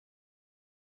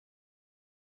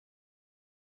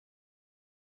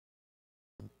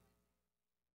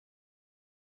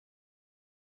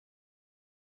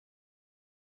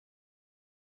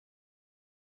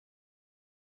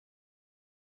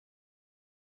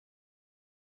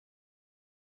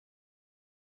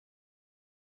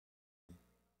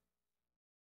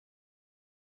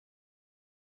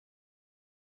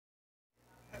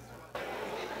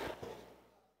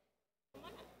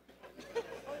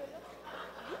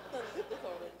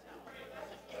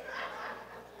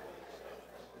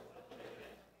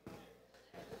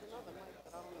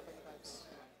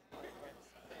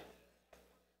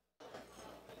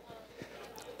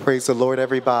Praise the Lord,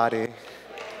 everybody.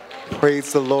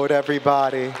 Praise the Lord,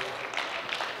 everybody.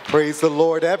 Praise the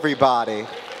Lord, everybody.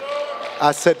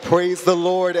 I said, praise the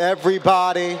Lord,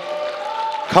 everybody.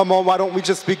 Come on, why don't we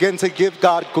just begin to give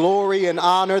God glory and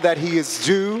honor that He is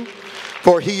due,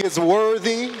 for He is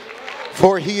worthy,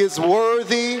 for He is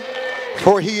worthy,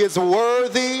 for He is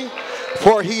worthy,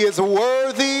 for He is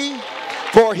worthy,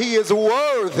 for He is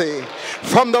worthy.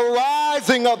 From the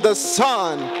rising of the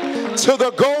sun to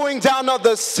the going down of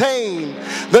the same,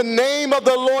 the name of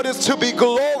the Lord is to be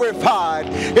glorified.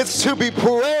 It's to be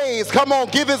praised. Come on,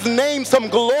 give His name some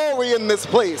glory in this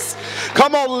place.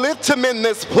 Come on, lift Him in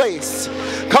this place.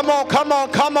 Come on, come on,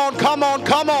 come on, come on,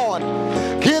 come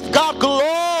on. Give God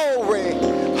glory.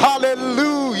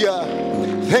 Hallelujah.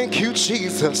 Thank you,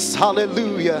 Jesus.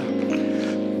 Hallelujah.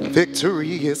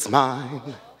 Victory is mine.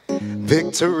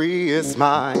 Victory is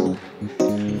mine.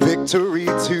 Victory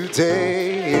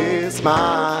today is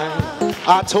mine.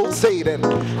 I told Satan,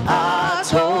 get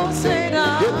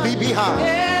thee behind.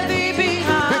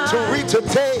 Victory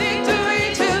today.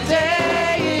 Victory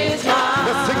today is mine.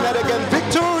 Let's sing that again.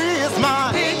 Victory is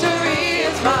mine. Victory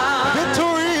is mine.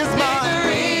 Victory is mine.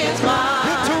 Victory is mine.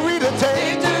 Victory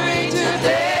today. Victory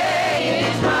today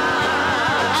is mine.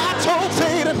 I told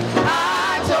Satan,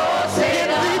 get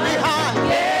thee behind.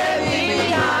 Get thee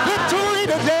behind. Victory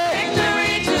today.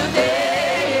 Victory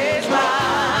today is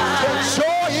mine.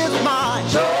 Joy is mine.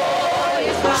 Joy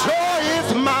is mine. Joy is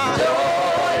mine.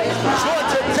 Joy is mine. Joy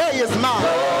today is mine.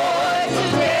 Joy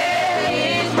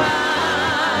today is mine.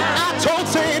 I told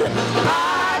Satan,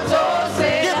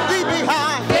 get thee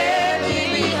behind. Get thee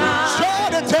behind. Joy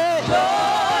today.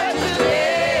 Joy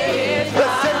today is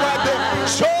Let's say right there.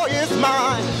 Joy is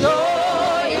mine.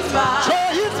 Joy is mine.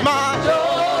 Joy is mine.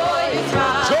 Joy is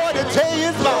mine. Joy today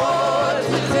is mine. Joy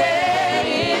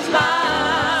today is mine.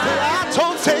 I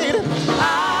told Satan,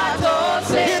 I told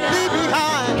get Satan, thee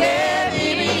behind. get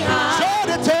thee behind. Joy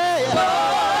today.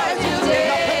 Joy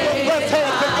today Let's is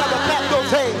hands together. Clap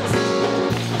those hands.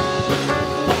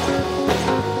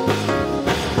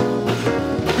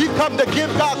 We come to give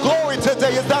God glory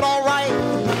today. Is that all right?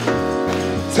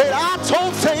 Say, I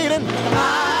told Satan,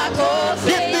 I told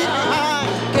get thee Satan, behind.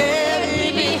 get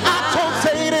thee I told behind.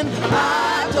 Satan,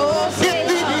 I told get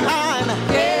thee Satan, behind.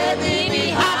 get thee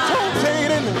I behind. told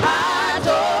Satan, I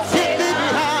told get thee Satan,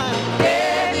 behind.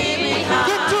 get thee behind.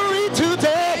 Victory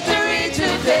today. Victory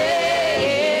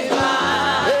today is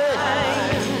mine.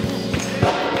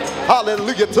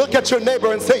 Hallelujah. Look at your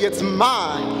neighbor and say, it's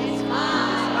mine.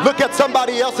 Look at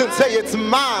somebody else and say, it's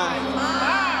mine.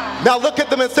 Now look at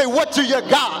them and say, what do you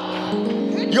got?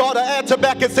 You ought to answer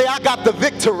back and say, I got the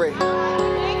victory.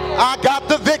 I got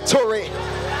the victory.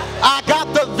 I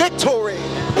got the victory.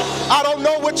 I don't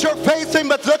know what you're facing,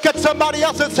 but look at somebody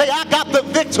else and say, I got the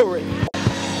victory.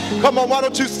 Come on, why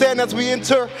don't you stand as we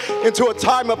enter into a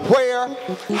time of prayer.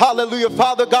 Hallelujah.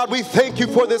 Father God, we thank you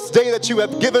for this day that you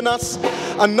have given us.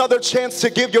 Another chance to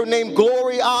give your name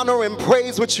glory, honor, and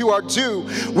praise which you are due.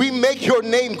 We make your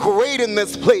name great in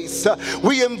this place.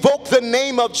 We invoke the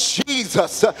name of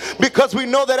Jesus because we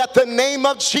know that at the name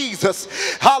of Jesus,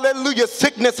 hallelujah,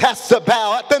 sickness has to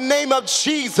bow. At the name of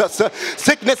Jesus,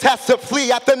 sickness has to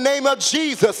flee. At the name of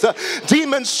Jesus,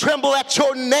 demons tremble at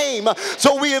your name.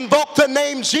 So we invoke the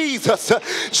name Jesus.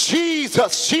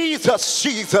 Jesus, Jesus,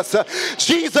 Jesus,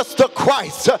 Jesus the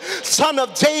Christ, Son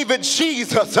of David,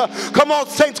 Jesus. Come on,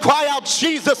 saints, cry out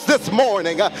Jesus this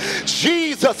morning.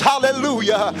 Jesus,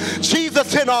 hallelujah.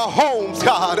 Jesus in our homes,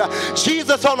 God.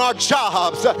 Jesus on our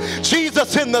jobs.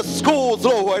 Jesus in the schools,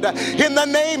 Lord. In the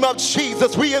name of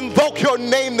Jesus, we invoke your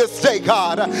name this day,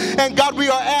 God. And God, we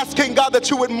are asking, God, that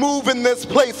you would move in this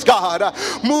place, God.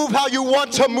 Move how you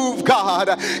want to move, God.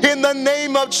 In the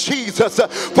name of Jesus,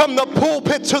 from the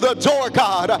pulpit to the door,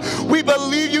 God, we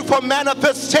believe you for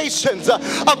manifestations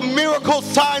of miracles,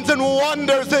 signs, and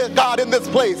wonders, God, in this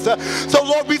place. So,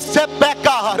 Lord, we step back,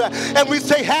 God, and we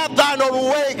say, have thine own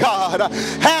way, God.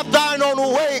 Have thine own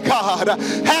way, God.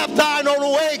 Have thine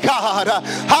own way, God.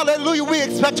 Hallelujah. We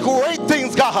expect great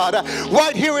things, God,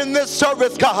 right here in this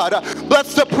service, God.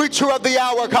 Bless the preacher of the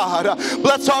hour, God.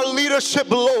 Bless our leadership,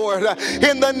 Lord.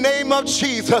 In the name of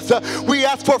Jesus, we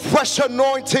ask for fresh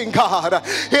anointing, God.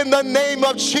 In the name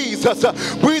of Jesus,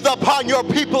 breathe upon your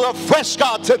people afresh,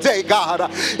 God, today, God.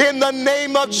 In the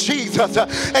name of Jesus.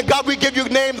 And God, we give you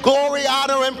name, glory,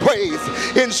 honor, and praise.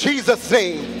 In Jesus'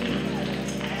 name.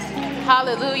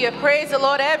 Hallelujah. Praise the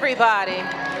Lord, everybody.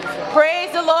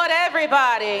 Praise the Lord,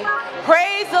 everybody.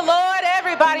 Praise the Lord,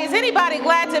 everybody. Is anybody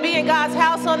glad to be in God's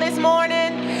house on this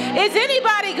morning? Is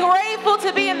anybody grateful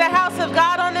to be in the house of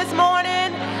God on this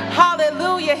morning?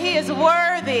 Hallelujah. He is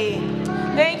worthy.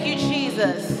 Thank you,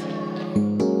 Jesus.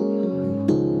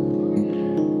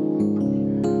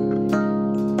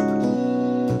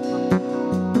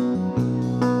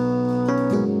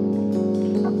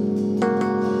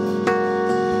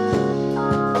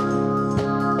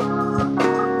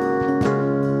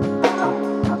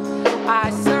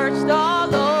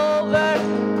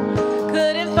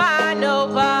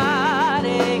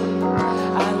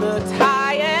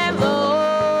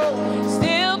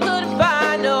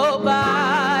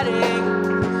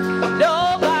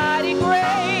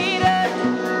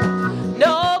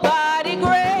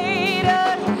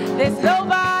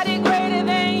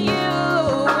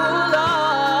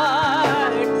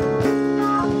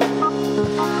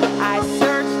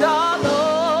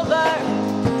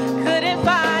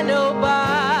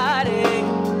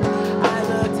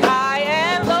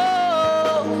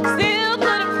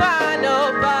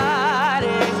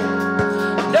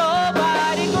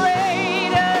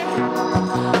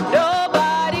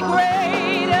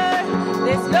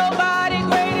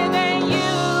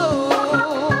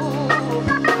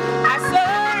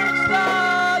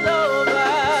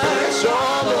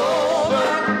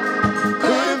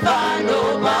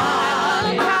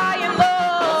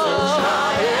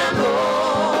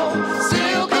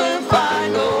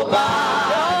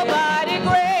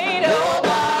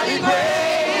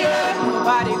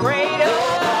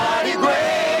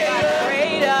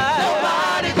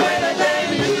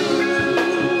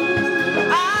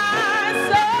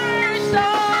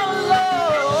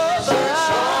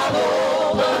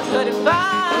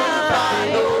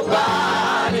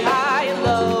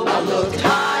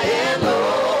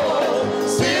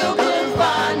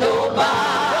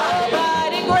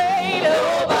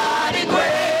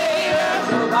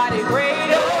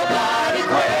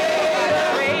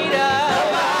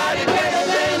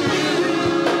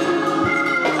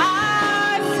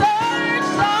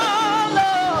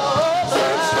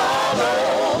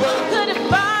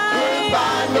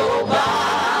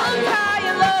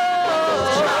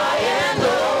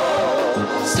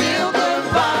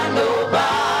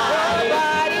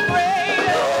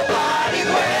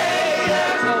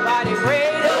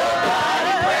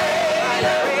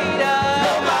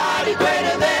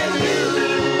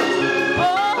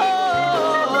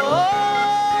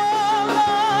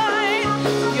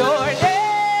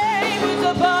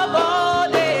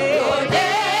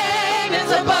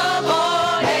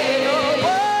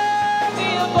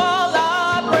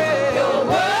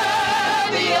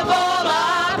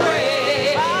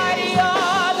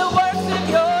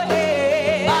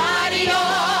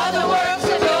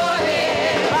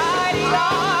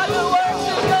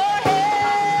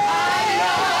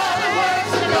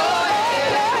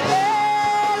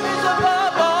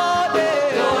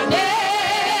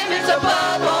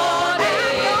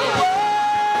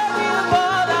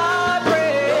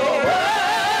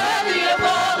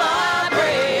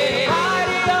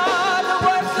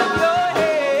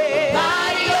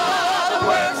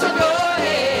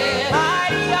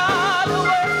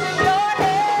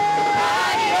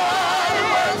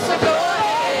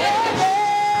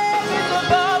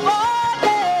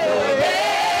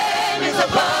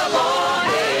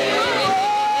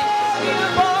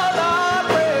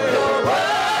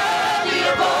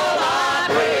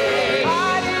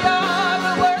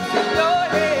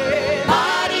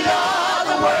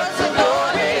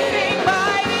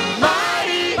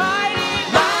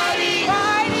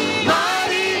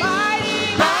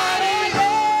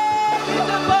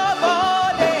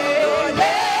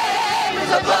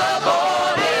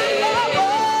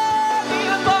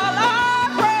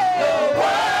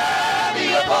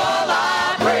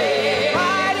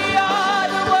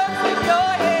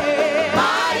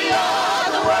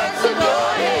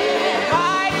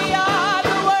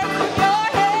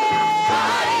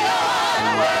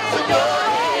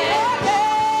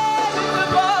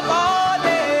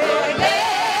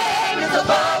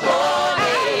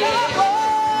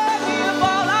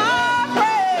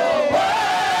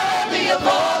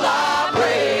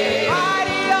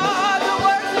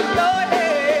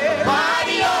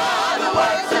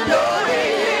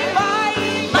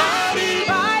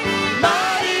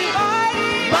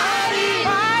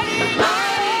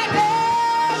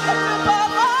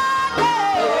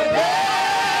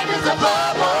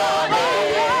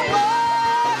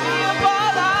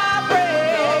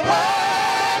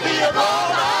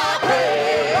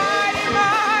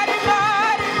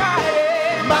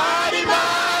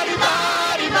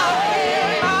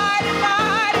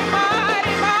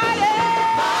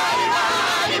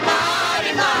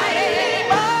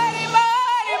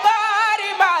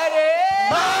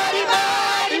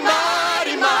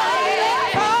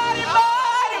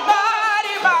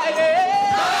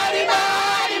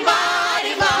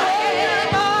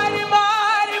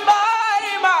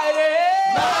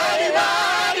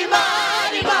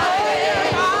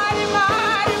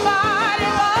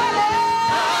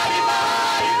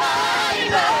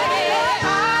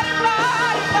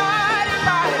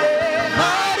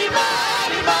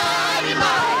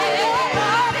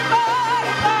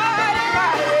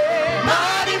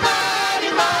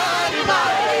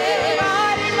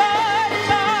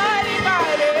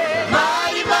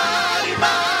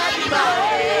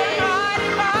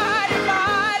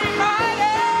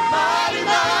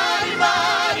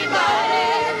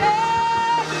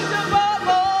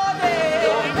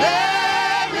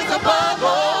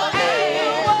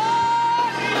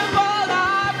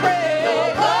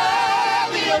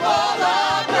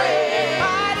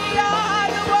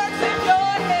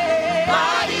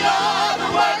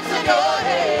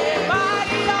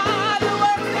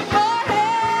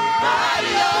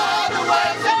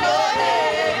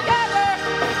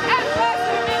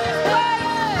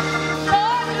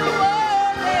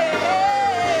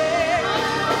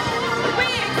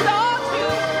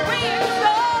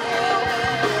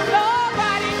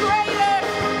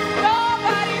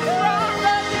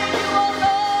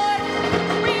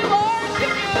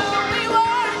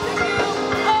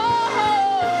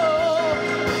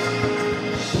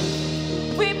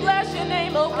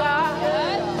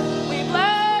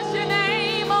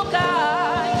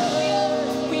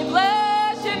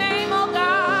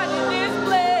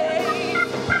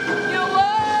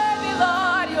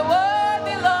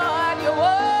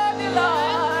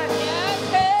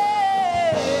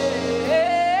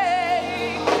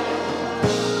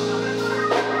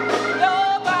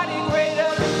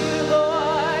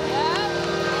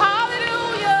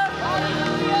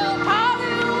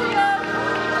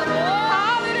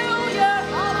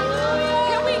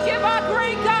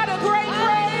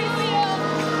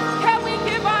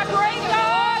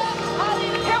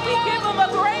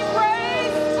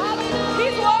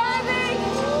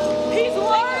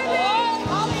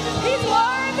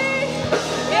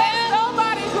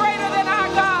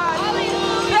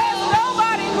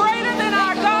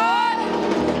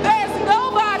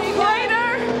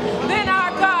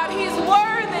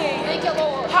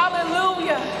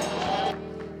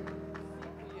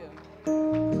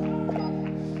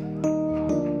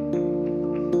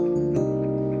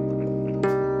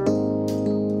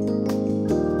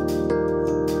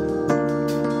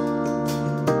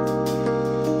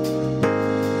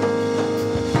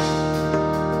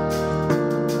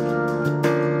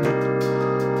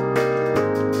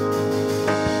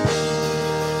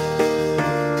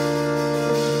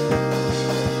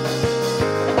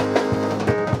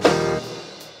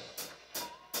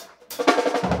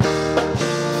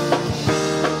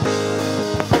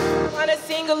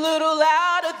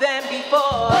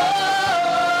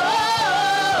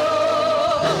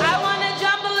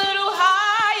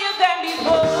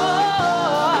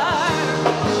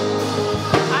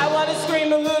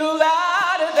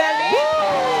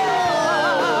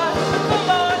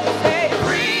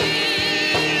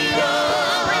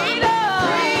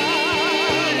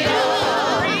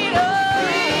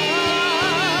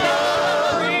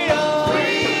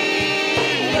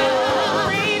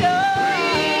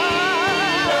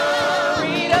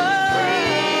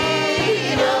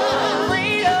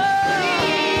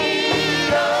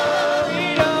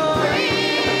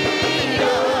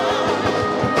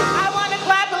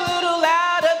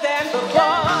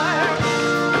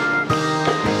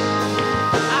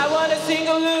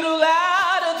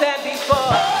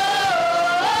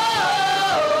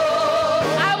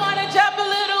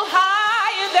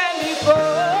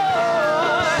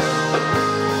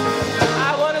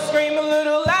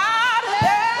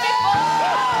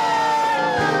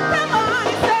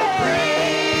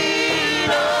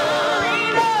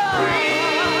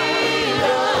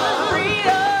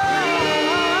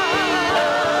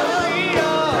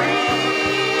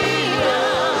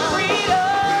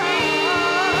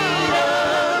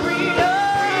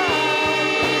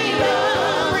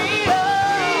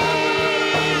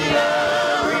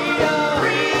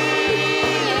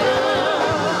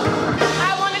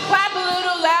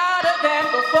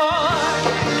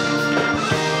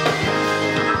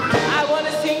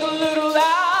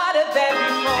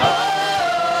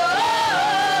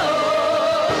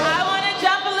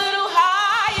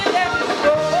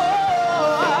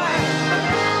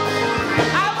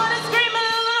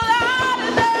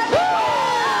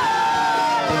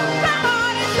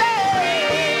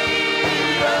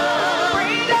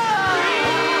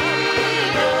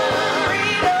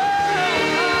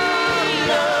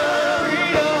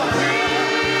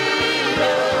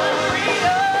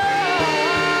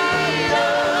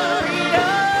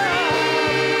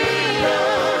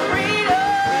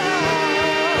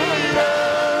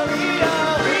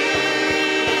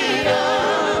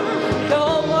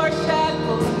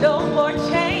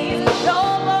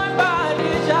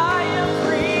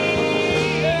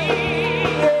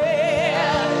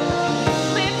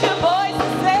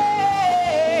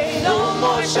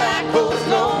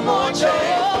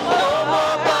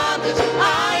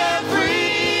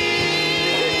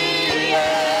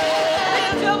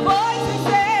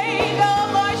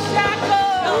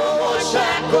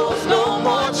 shackles, no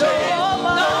more chains, no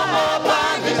more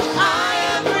bondage. I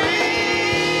am free.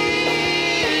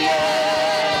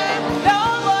 Yeah. No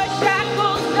more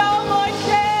shackles, no more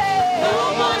chains. No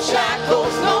more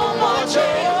shackles, no more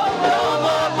chains, no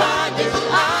more bondage.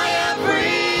 I am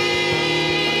free.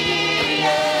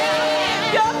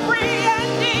 Yeah. You're free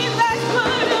and Jesus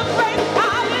put a praise.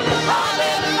 Hallelujah.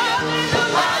 Hallelujah.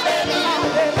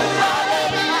 Hallelujah.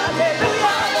 Hallelujah.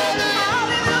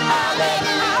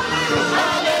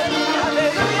 Hallelujah.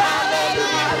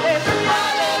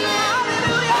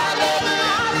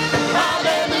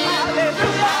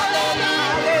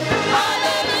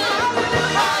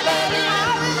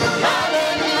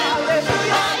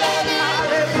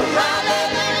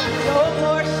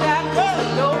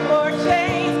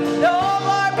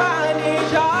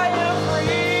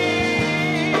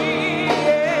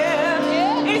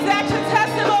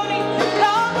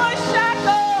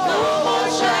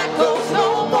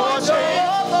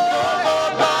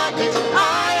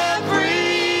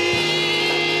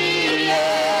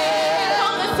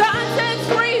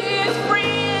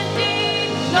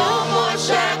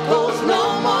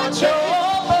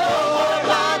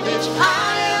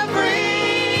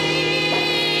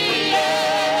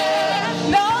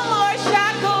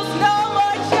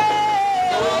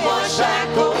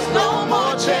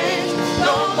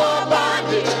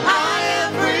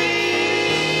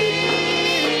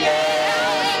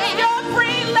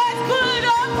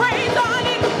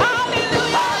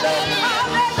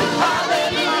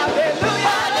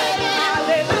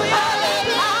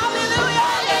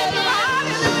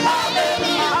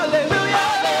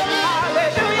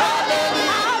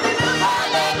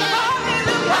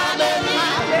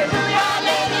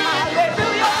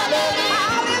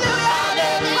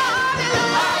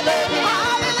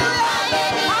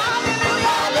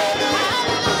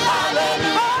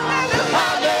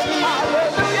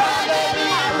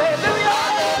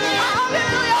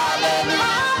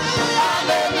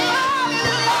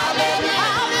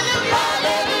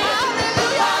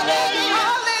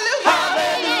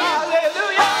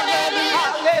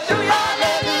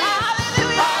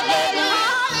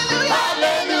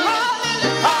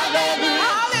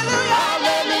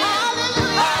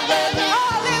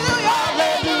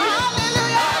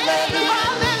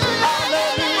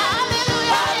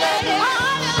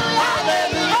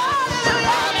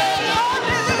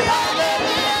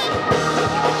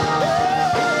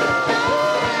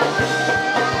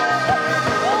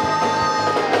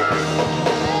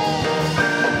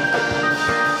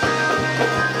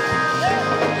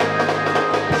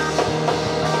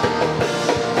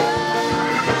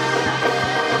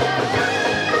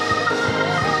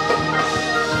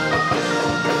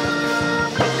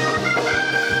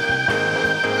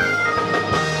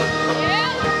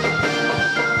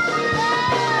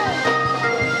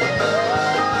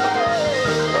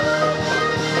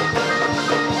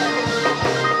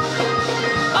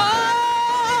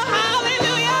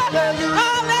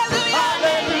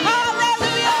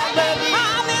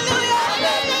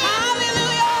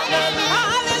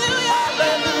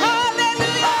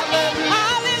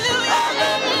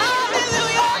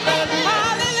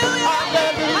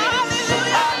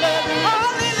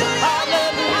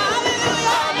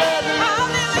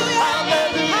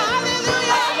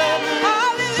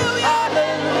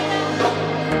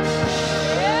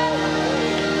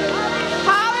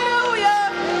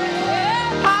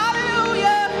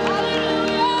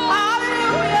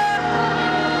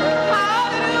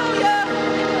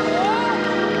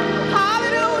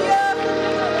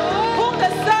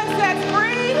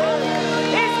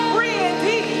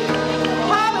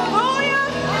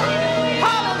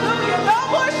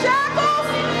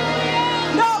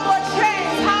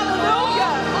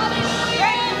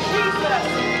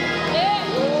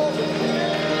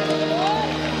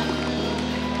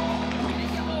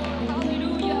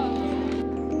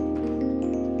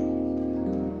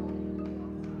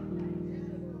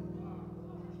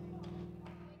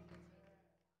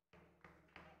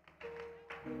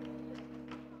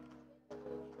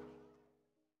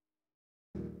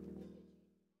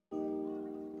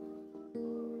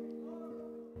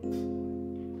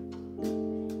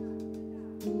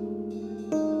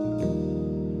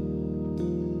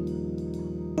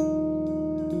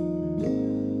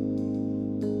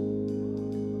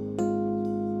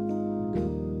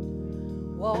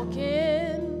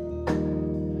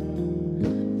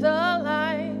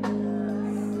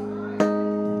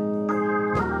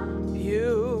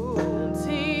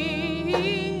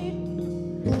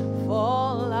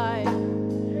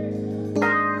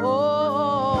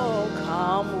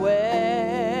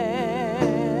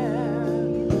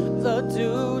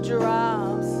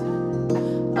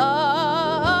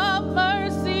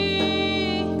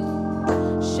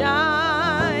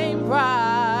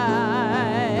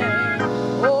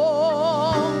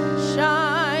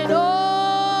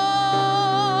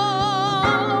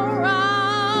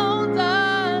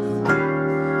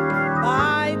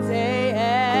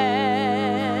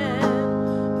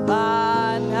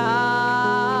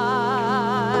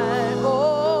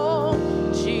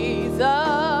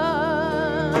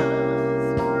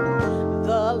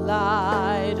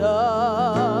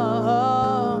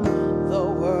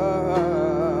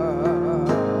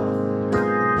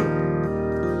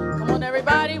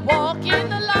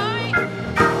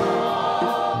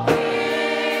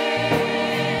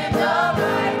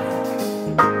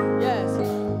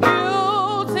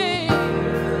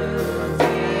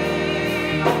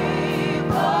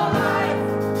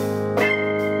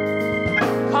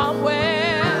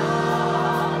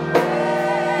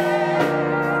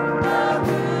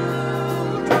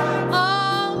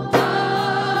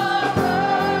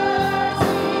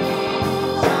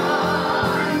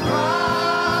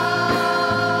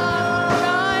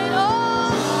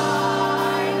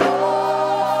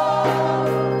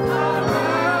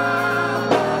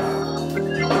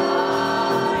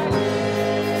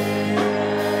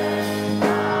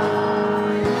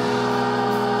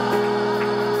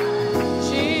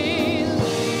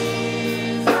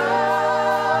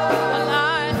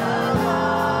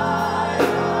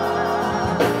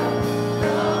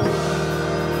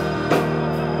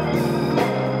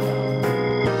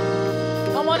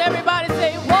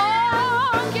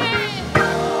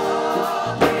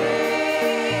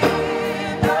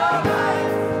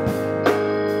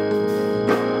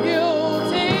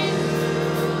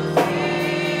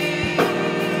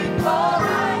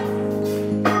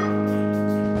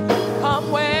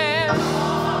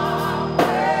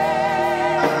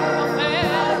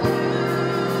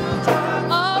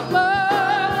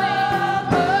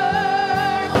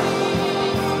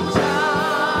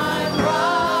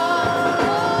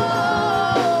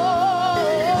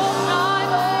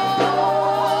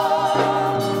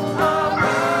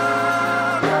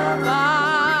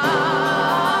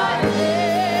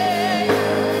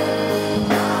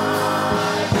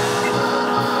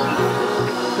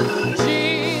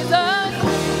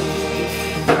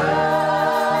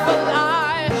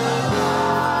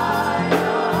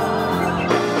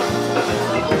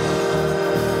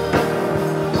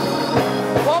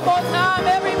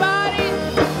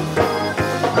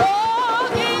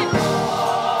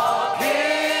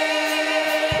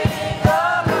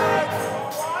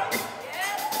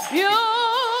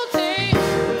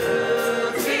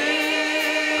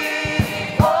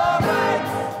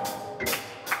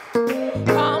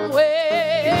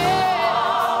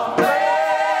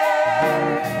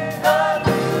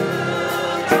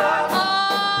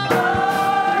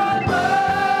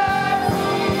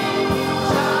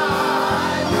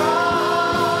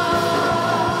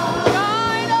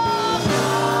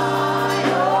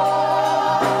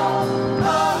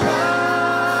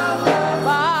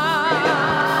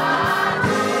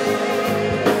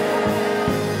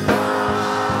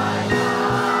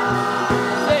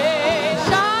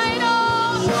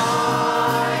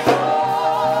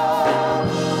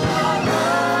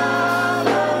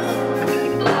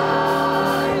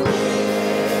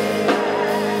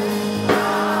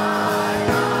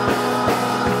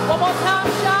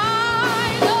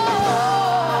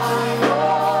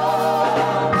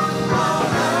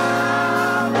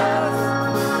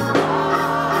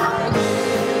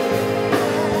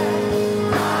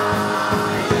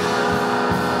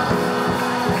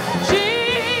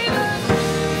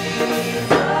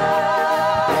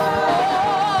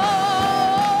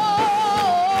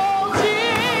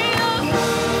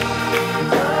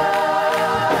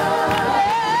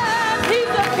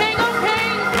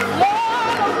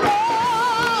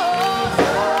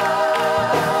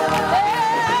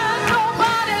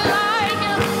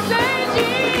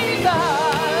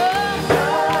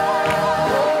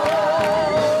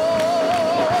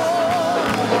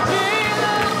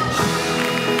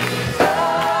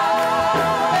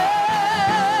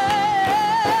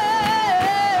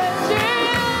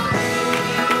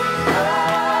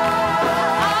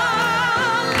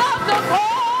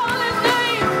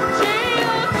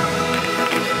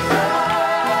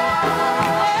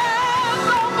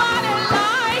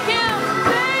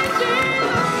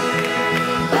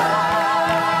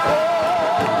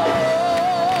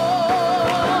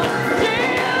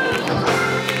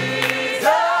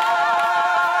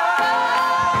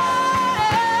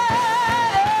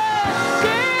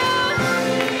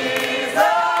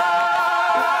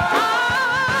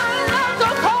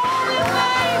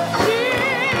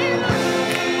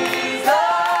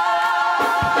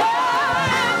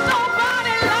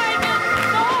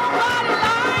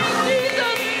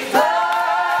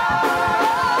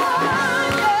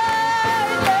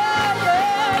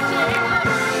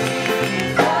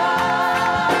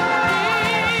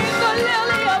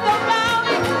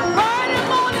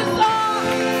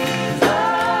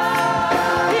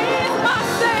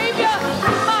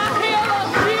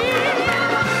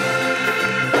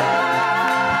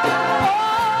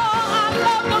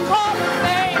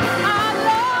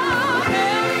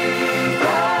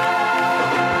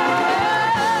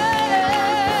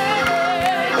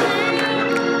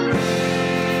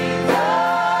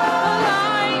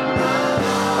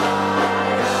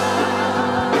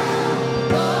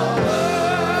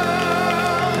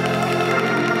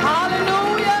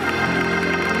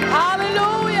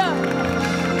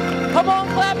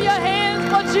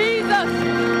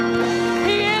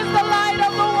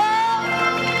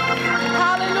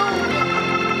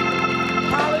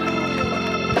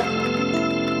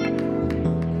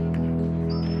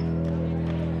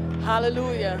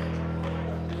 Hallelujah.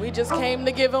 We just came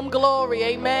to give him glory.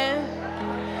 Amen.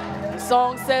 The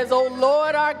song says, "Oh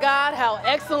Lord our God, how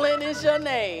excellent is your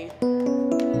name."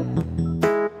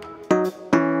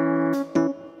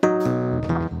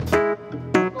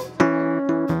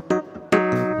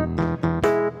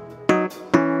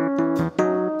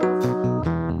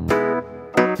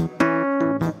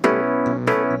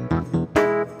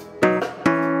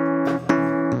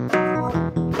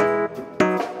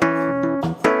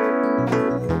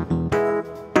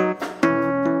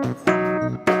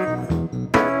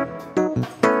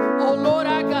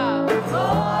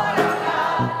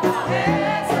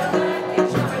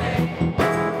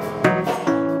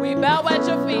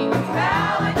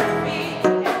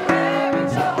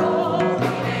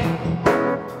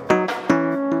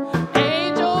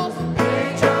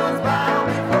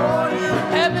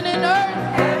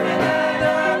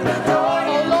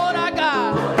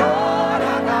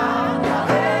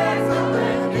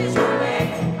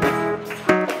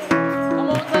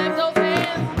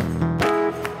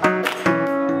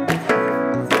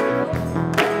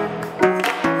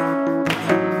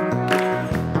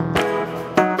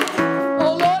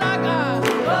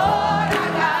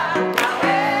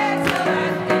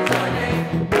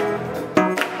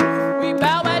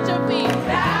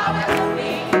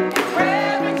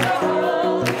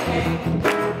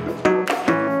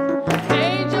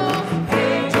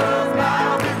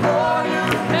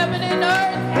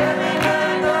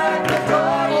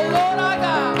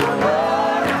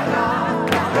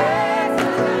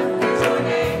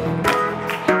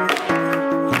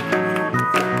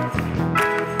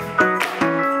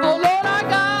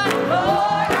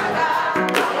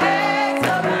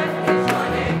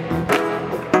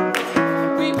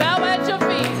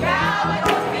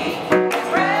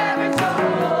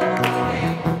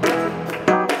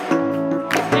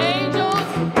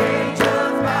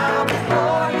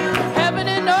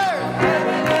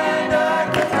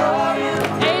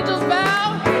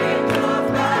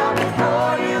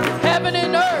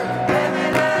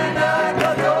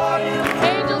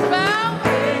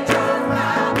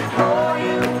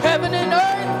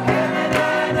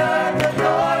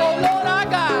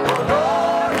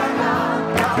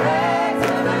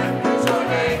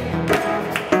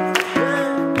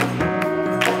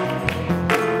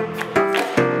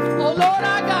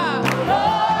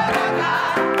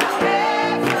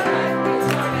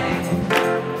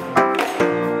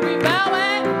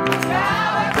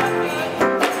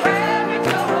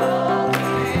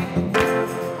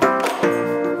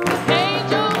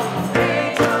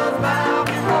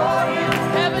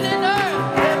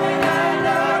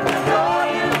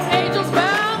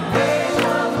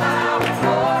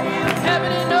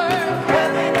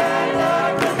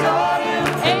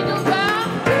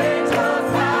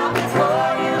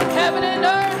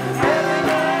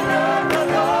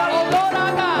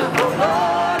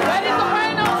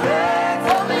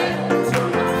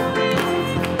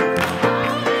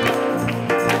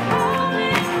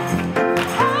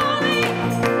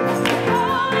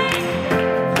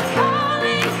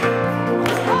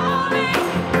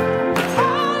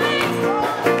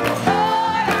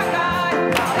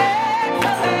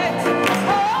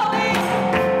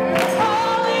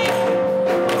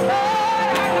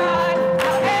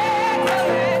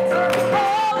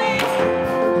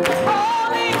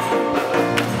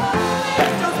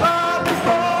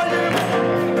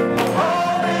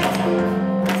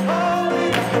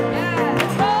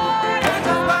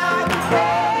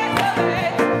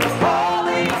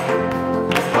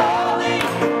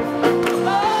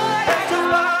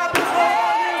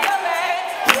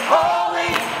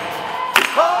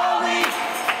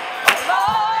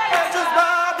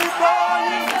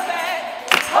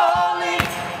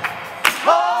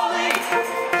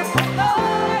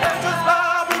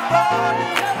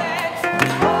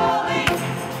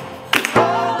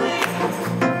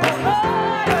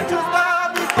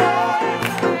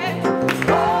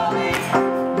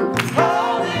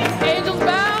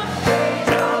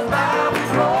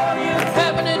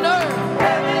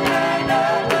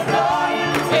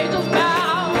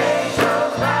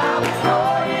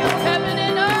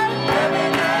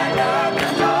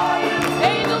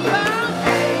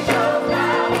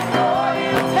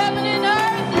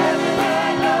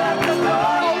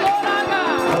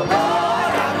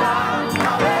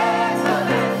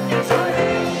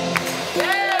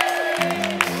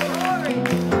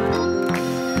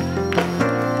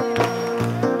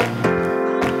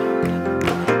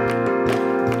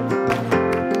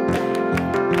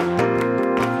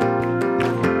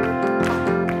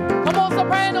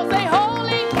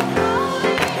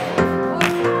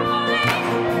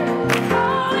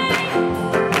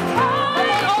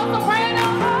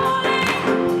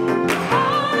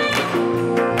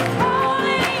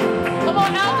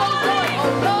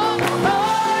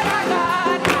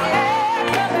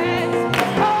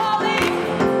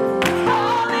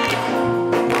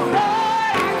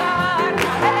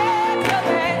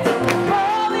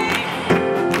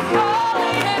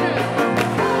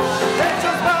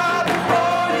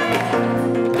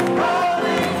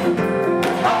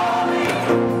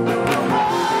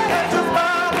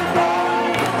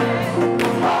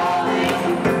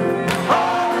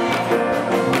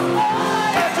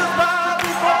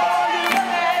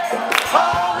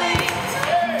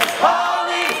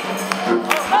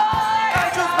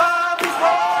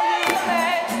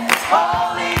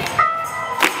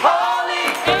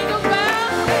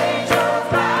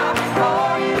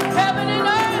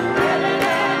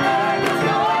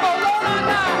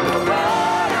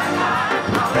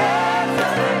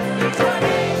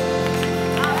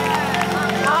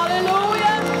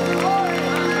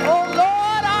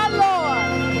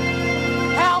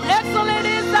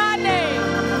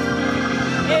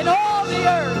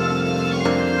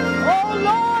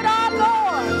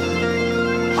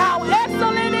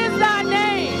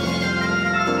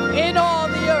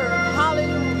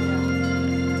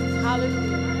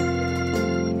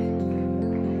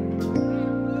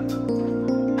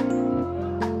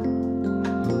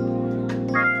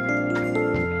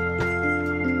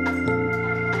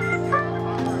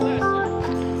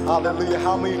 Hallelujah.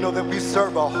 How many know that we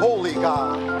serve a holy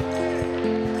God?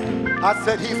 I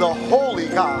said he's a holy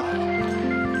God.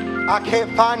 I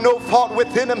can't find no fault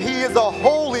within him. He is a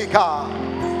holy God.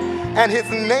 And his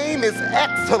name is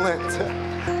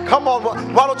excellent. Come on,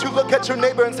 why don't you look at your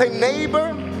neighbor and say,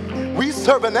 neighbor, we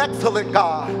serve an excellent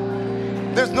God.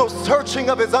 There's no searching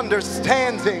of his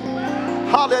understanding.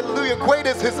 Hallelujah. Great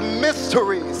is his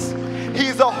mysteries.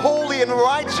 He's a holy and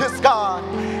righteous God.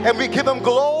 And we give him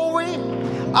glory,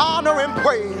 honor, and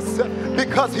praise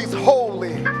because he's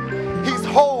holy. He's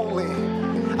holy.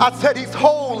 I said he's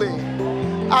holy.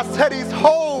 I said he's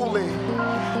holy.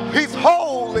 He's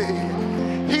holy.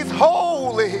 He's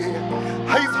holy.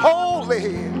 He's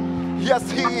holy.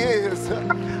 Yes, he is.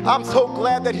 I'm so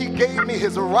glad that he gave me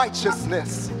his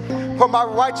righteousness. For my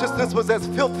righteousness was as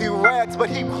filthy rags, but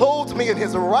he clothed me in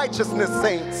his righteousness,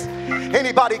 saints.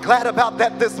 Anybody glad about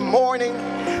that this morning?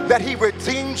 That he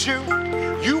redeemed you?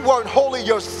 You weren't holy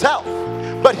yourself,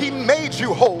 but he made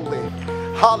you holy.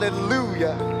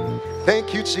 Hallelujah.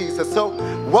 Thank you, Jesus. So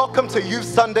welcome to Youth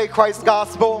Sunday, Christ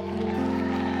Gospel.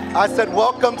 I said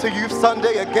welcome to Youth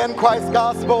Sunday again, Christ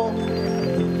Gospel.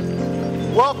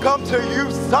 Welcome to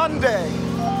Youth Sunday.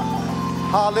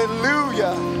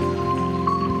 Hallelujah.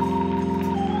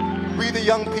 We, the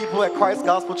young people at Christ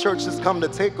Gospel Church, just come to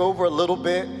take over a little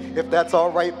bit, if that's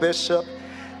all right, Bishop.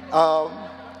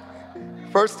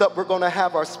 First up, we're going to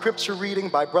have our scripture reading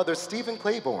by Brother Stephen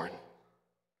Claiborne.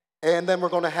 And then we're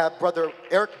going to have Brother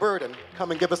Eric Burden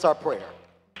come and give us our prayer.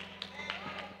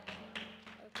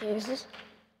 Okay, is this?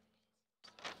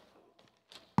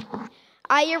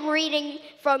 I am reading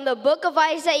from the book of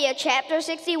Isaiah, chapter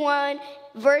 61,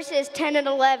 verses 10 and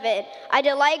 11. I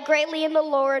delight greatly in the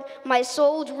Lord. My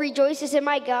soul rejoices in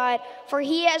my God, for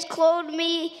he has clothed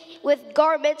me with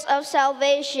garments of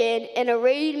salvation and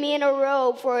arrayed me in a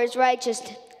robe for his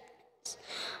righteousness.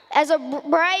 As a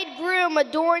bridegroom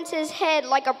adorns his head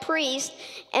like a priest,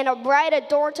 and a bride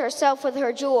adorns herself with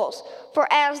her jewels. For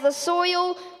as the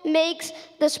soil makes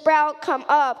the sprout come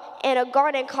up, and a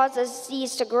garden causes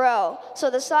seeds to grow, so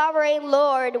the sovereign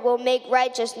Lord will make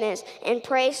righteousness and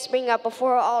praise spring up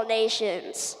before all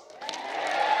nations.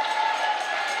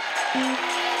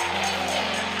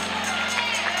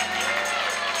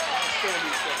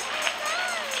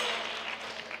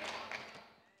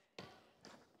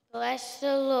 Bless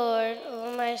the Lord,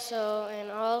 O my soul, and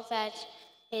all that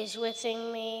is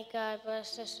within me. God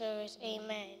bless the service.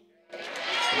 Amen.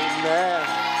 Amen.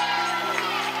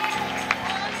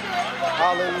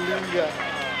 Hallelujah.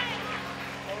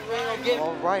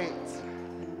 All right.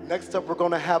 Next up, we're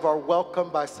going to have our welcome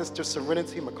by Sister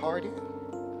Serenity McCarty.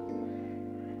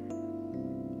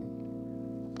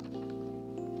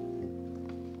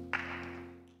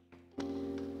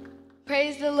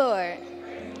 Praise the Lord.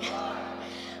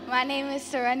 My name is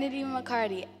Serenity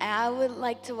McCarty, and I would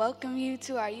like to welcome you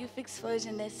to our Youth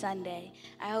Explosion this Sunday.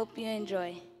 I hope you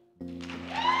enjoy. Amen.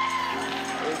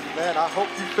 I hope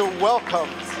you feel welcomed.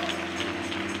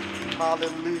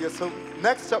 Hallelujah. So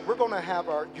next up, we're going to have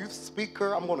our youth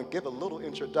speaker. I'm going to give a little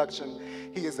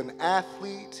introduction. He is an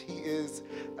athlete. He is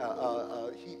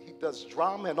he does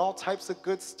drama and all types of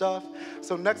good stuff.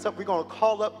 So next up, we're going to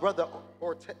call up Brother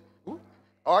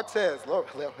Artez. Lord,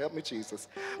 help me, Jesus.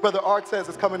 Brother Artez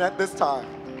is coming at this time.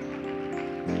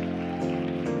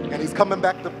 And he's coming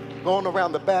back, going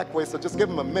around the back way, so just give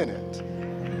him a minute.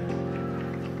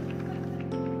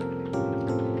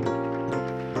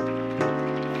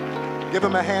 Give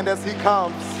him a hand as he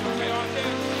comes.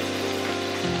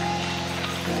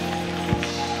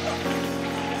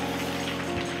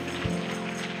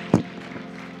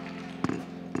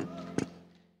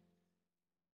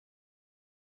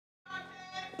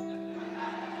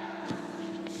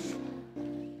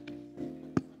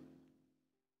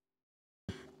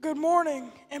 Good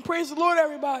morning, and praise the Lord,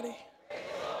 everybody.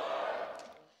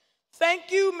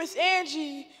 Thank you, Miss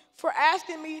Angie, for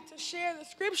asking me to share the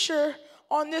scripture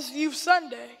on this Youth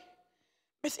Sunday.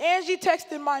 Miss Angie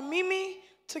texted my Mimi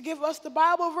to give us the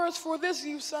Bible verse for this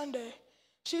Youth Sunday.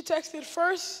 She texted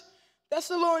 1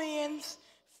 Thessalonians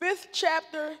 5th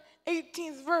chapter,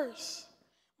 18th verse.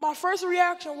 My first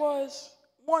reaction was,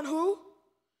 one who?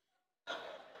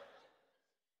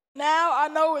 Now I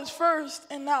know it's first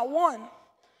and not one.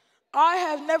 I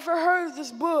have never heard of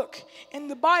this book in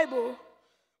the Bible,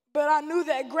 but I knew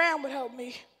that Graham would help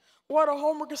me. What a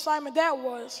homework assignment that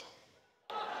was.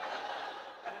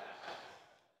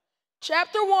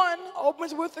 Chapter 1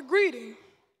 opens with a greeting.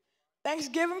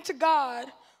 Thanksgiving to God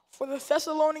for the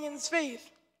Thessalonians' faith.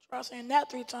 Try saying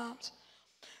that 3 times.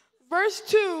 Verse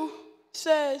 2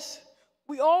 says,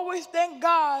 we always thank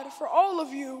God for all of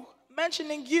you,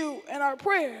 mentioning you in our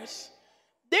prayers.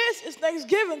 This is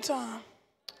Thanksgiving time.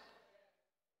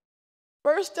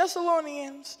 1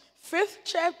 Thessalonians 5th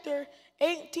chapter,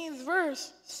 18th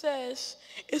verse says,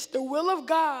 it's the will of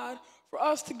God for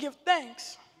us to give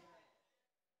thanks.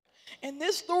 In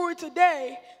this story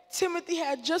today, Timothy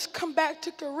had just come back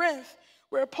to Corinth,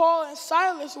 where Paul and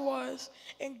Silas was,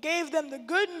 and gave them the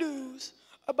good news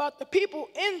about the people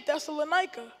in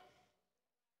Thessalonica,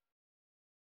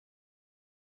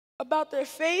 about their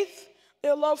faith,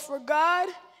 their love for God,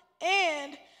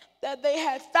 and that they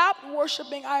had stopped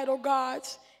worshiping idol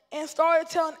gods and started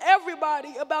telling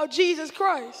everybody about Jesus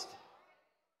Christ.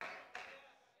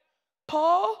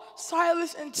 Paul,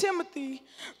 Silas, and Timothy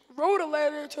wrote a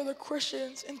letter to the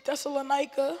Christians in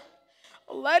Thessalonica,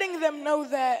 letting them know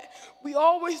that we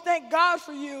always thank God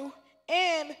for you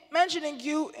and mentioning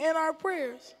you in our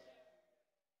prayers.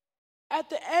 At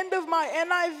the end of my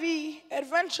NIV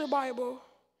Adventure Bible,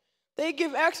 they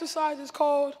give exercises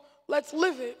called Let's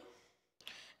Live It.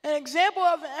 An example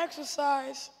of an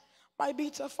exercise might be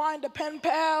to find a pen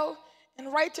pal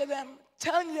and write to them,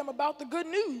 telling them about the good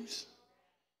news.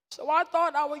 So I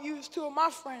thought I would use two of my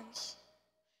friends.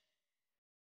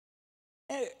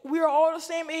 And we are all the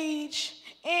same age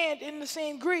and in the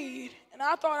same grade. And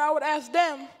I thought I would ask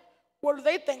them, what are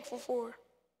they thankful for?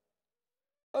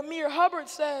 Amir Hubbard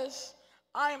says,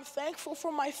 I am thankful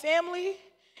for my family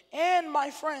and my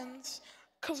friends,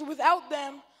 because without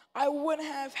them, I wouldn't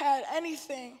have had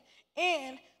anything,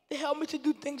 and they helped me to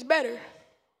do things better.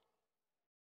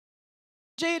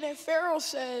 Jaden Farrell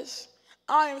says,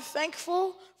 I am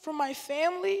thankful for my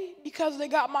family because they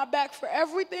got my back for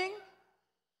everything.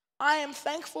 I am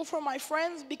thankful for my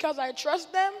friends because I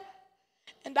trust them.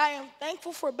 And I am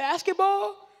thankful for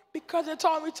basketball because it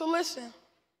taught me to listen.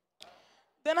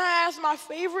 Then I asked my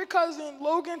favorite cousin,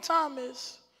 Logan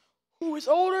Thomas, who is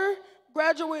older,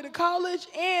 graduated college,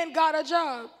 and got a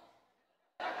job.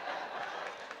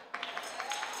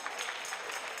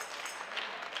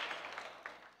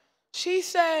 She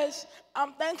says,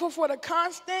 I'm thankful for the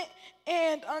constant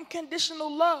and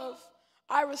unconditional love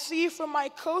I receive from my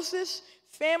closest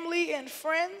family and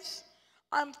friends.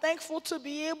 I'm thankful to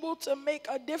be able to make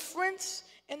a difference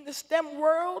in the STEM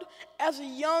world as a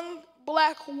young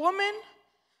Black woman.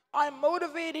 I'm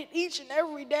motivated each and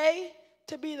every day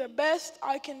to be the best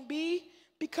I can be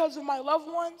because of my loved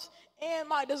ones and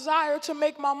my desire to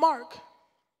make my mark.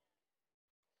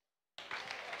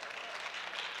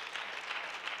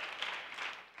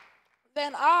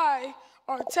 Then I,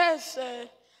 Artez, said,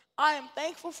 I am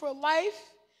thankful for life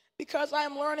because I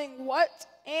am learning what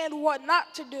and what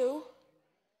not to do.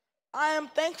 I am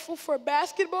thankful for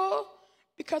basketball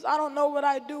because I don't know what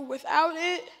I'd do without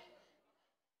it.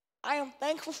 I am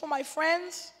thankful for my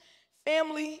friends,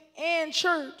 family, and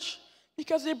church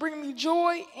because they bring me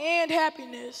joy and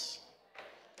happiness.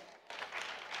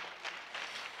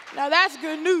 Now that's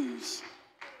good news.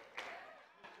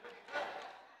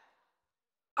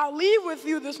 I'll leave with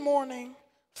you this morning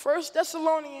 1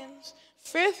 Thessalonians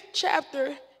 5th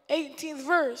chapter, 18th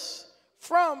verse.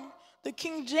 From the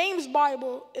King James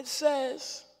Bible, it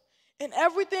says, in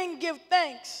everything give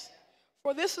thanks,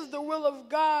 for this is the will of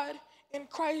God in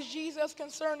Christ Jesus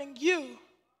concerning you.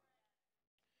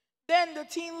 Then the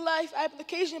Teen Life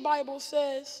Application Bible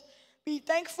says, be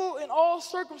thankful in all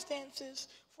circumstances,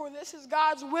 for this is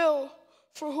God's will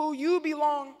for who you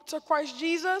belong to Christ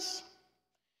Jesus.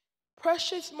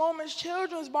 Precious Moments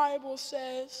Children's Bible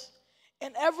says,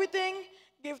 in everything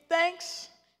give thanks.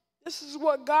 This is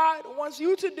what God wants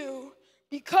you to do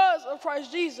because of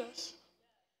Christ Jesus.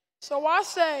 So I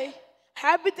say,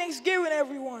 happy Thanksgiving,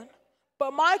 everyone.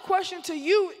 But my question to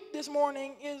you this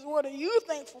morning is, what are you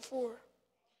thankful for?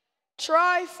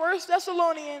 Try 1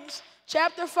 Thessalonians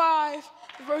chapter 5,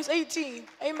 verse 18.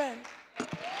 Amen.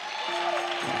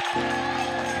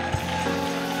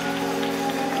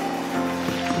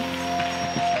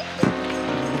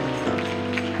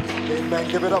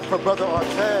 Amen. Give it up for Brother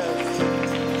Artez.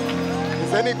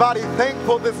 Is anybody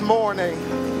thankful this morning?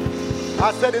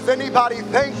 I said, is anybody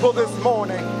thankful this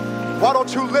morning? Why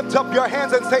don't you lift up your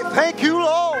hands and say, thank you,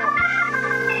 Lord.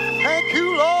 Thank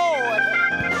you, Lord,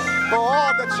 for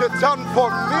all that you've done for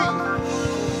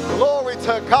me. Glory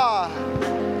to God.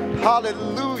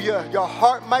 Hallelujah. Your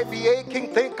heart might be aching.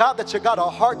 Thank God that you got a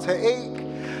heart to ache.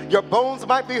 Your bones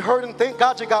might be hurting. Thank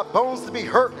God you got bones to be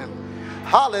hurting.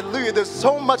 Hallelujah. There's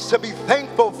so much to be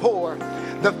thankful for.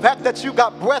 The fact that you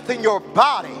got breath in your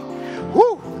body.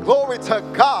 Woo! Glory to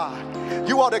God.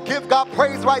 You ought to give God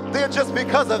praise right there just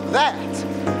because of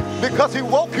that. Because he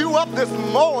woke you up this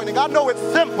morning. I know it's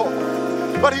simple,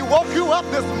 but he woke you up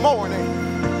this morning,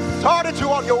 started you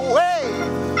on your way,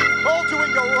 told you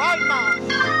in your right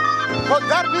mind. For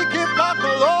that we give God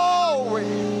glory.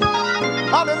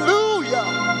 Hallelujah.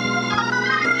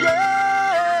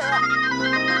 Yeah.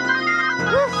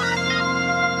 Woo.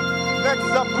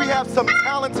 Next up, we have some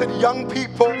talented young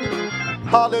people.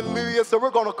 Hallelujah. So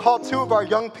we're going to call two of our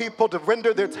young people to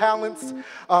render their talents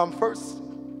first.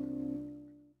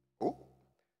 Ooh,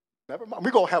 never mind.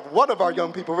 We're going to have one of our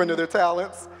young people render their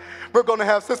talents. We're going to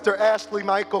have Sister Ashley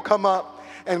Michael come up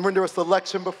and render a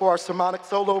selection before our sermonic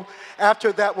solo.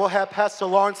 After that, we'll have Pastor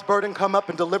Lawrence Burden come up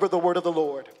and deliver the word of the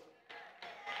Lord.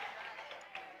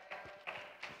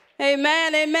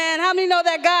 Amen, amen. How many know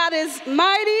that God is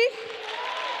mighty?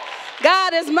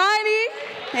 God is mighty.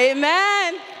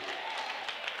 Amen.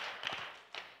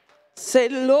 Say,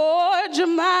 Lord, you're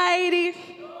mighty.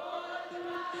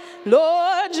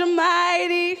 Lord, you're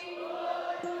mighty.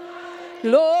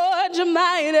 Lord, you're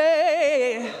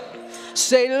mighty.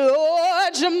 Say,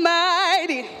 Lord, you're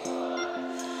mighty.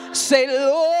 Say,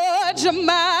 Lord, you're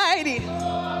mighty.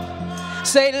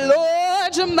 Say,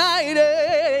 Lord, you're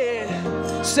mighty.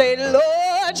 Say,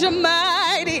 Lord, you're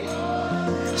mighty.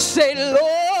 Say,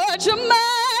 Lord, you're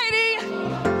mighty.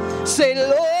 Say,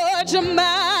 Lord, you're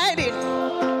mighty.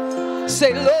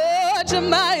 Say, Lord, you're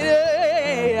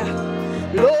mighty.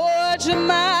 Lord, you're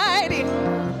mighty.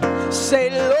 Say,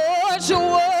 Lord,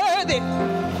 you're worthy.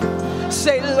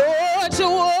 Say, Lord, you're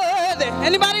worthy.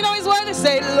 Anybody know he's worthy?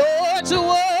 Say, Lord, you're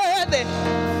worthy.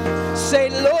 Say,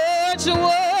 Lord, you're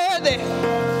worthy.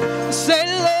 Say,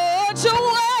 Lord, you're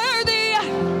worthy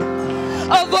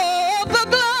of all the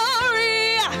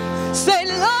glory. Say,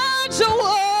 Lord, you're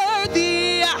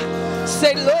worthy.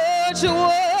 Say, Lord, you're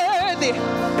worthy.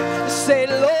 Say,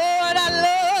 Lord, I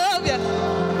love you.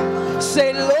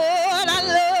 Say, Lord, I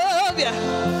love you.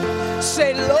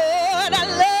 Say, Lord, I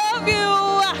love you.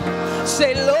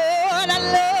 Say, Lord, I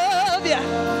love you.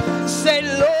 Say,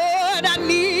 Lord, I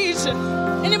need you.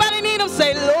 Anybody need him?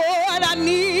 Say, Lord, I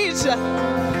need you.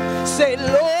 Say,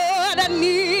 Lord, I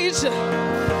need you.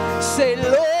 Say,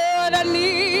 Lord, I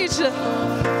need you.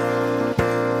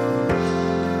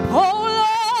 Oh,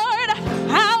 Lord,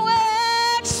 how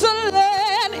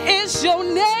excellent is your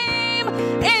name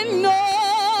in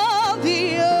all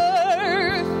the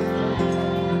earth.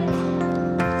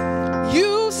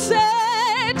 You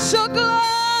set your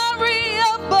glory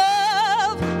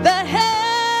above the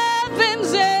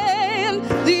heavens and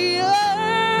the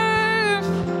earth.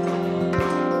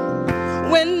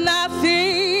 When I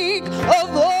think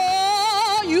of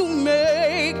all you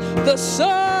make, the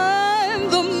sun,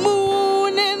 the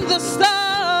moon, and the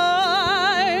stars,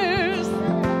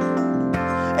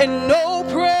 and no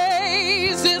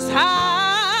praise is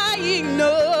high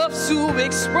enough to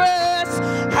express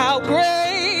how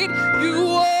great you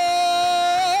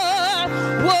are.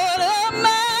 What a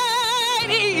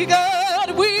mighty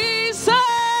God we serve.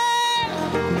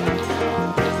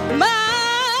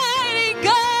 Mighty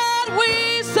God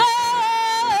we serve.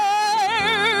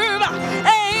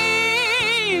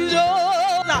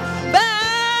 Angels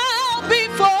bow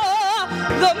before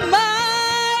the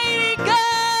mighty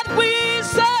God we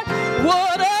serve.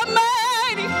 What a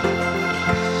mighty,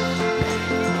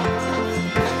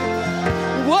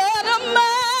 what a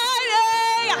mighty,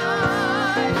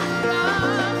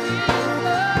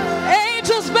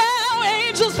 angels bow,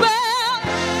 angels bow.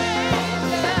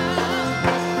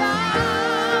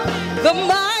 The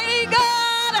mighty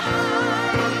God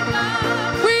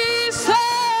we serve.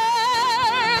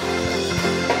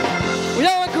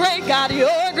 You're a great God, you're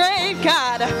a great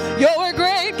God. You're a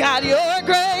great God, you're a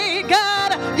great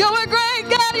God. You're a great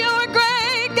God, you're a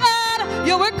great God.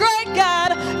 You're a great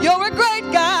God, you're a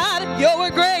great God. You're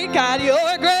a great God, you're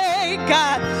a great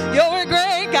God. You're a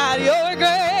great God, you're a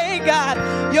great God.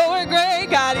 You're a great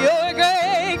God, you're a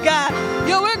great God.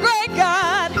 You're a great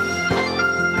God.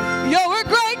 You're a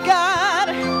great God.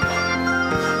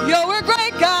 You're a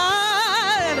great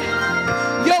God.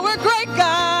 You're a great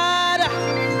God.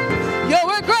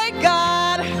 You're a great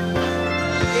God.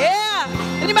 Yeah.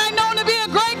 Anybody known to be a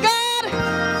great God?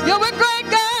 You're a great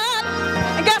God.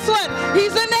 And guess what?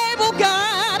 He's an able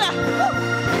God.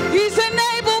 He's an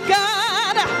able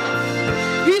God.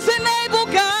 He's an able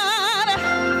God.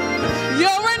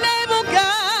 You're an able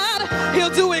God. He'll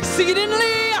do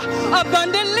exceedingly,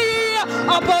 abundantly,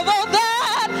 above all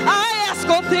that I ask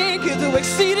or think. He'll do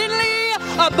exceedingly,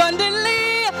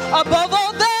 abundantly, above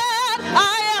all that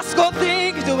I ask or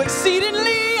think. He'll do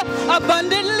exceedingly,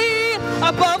 abundantly,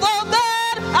 above all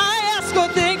that I ask or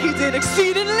think. He did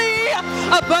exceedingly,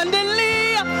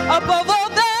 abundantly, above all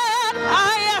that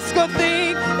I ask or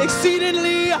think.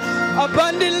 Exceedingly,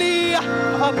 abundantly,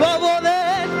 above all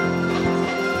that.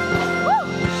 Woo!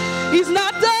 He's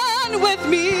not done with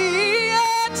me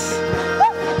yet.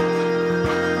 Woo!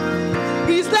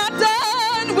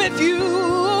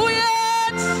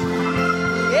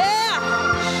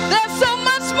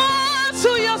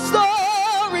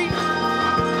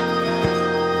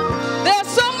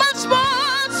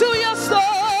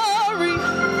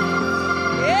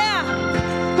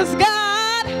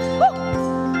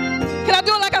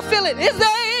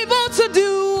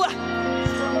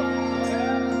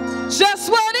 just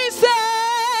what he said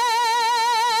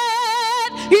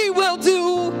he will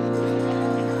do.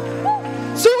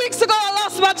 2 weeks ago I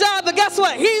lost my job, but guess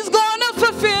what? He's going to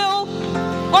fulfill.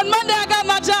 On Monday I got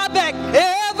my job back.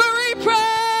 Every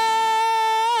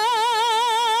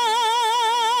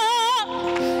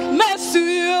promise to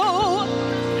you.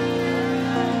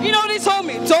 You know what he told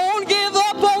me? Don't give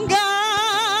up on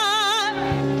God,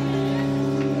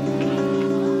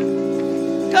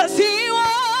 'cause he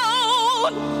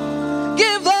won't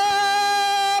give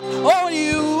up on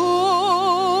you.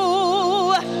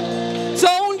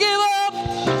 Don't give up.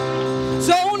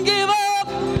 Don't give up.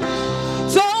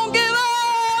 Don't give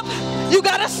up. You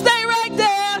gotta stay right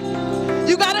there.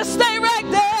 You gotta stay right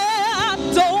there.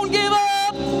 Don't give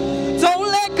up. Don't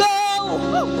let go.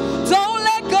 Don't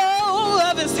let go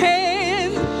of his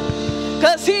hand,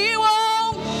 'cause he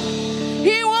won't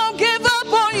give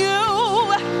up on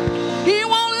you. He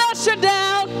won't let you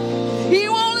down. He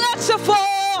won't let you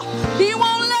fall. He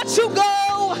won't let you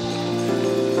go.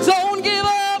 Don't give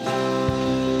up,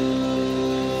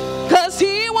 'cause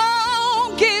he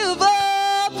won't give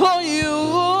up on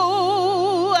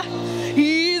you.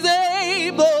 He's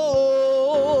able.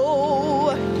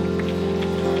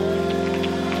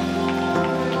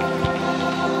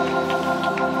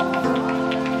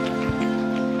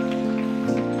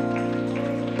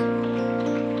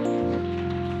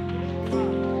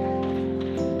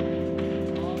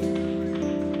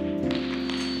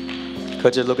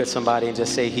 Could you look at somebody and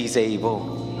just say, he's able?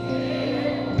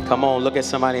 Come on, look at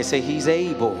somebody and say, he's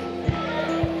able.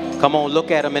 Come on,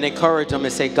 look at him and encourage him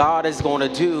and say, God is going to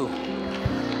do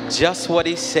just what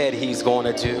he said he's going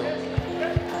to do.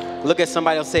 Look at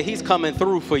somebody else, say, he's coming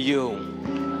through for you.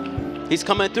 He's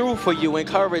coming through for you.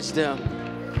 Encourage them.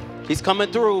 He's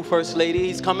coming through, First Lady.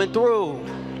 He's coming through.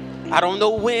 I don't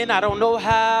know when, I don't know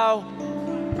how,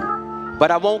 but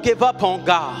I won't give up on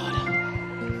God.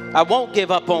 I won't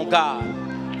give up on God.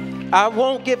 I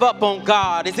won't give up on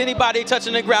God. Is anybody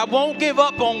touching the ground? I won't give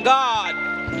up on God.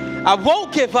 I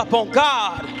won't give up on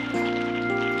God.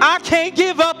 I can't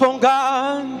give up on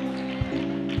God.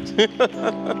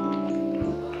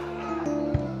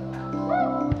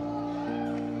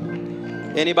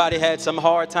 Anybody had some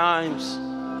hard times?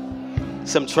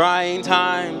 Some trying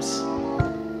times?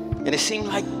 And it seemed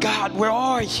like, God, where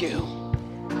are you?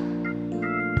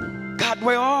 God,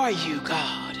 where are you,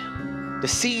 God? The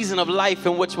season of life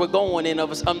in which we're going in,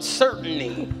 of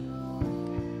uncertainty.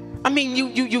 I mean, you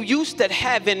used to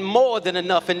having more than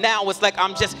enough, and now it's like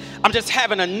I'm just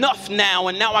having enough now,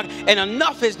 and now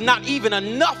enough is not even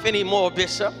enough anymore,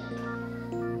 Bishop.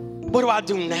 What do I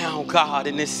do now, God,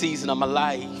 in this season of my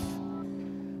life?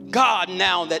 God,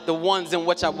 now that the ones in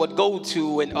which I would go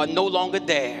to and are no longer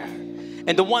there,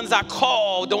 and the ones I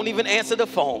call don't even answer the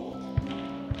phone.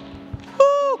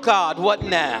 Oh, God, what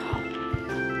now?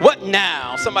 What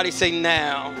now? Somebody say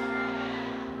now.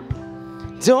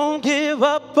 Don't give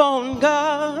up on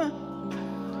God,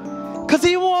 'cause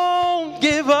he won't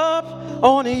give up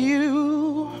on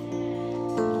you.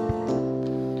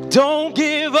 Don't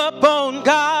give up on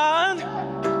God,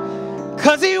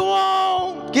 'cause he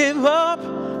won't give up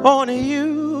on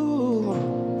you.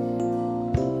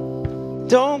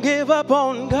 Don't give up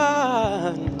on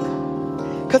God,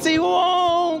 'cause he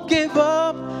won't give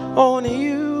up on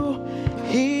you.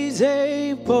 He's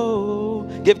able.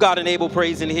 Give God an able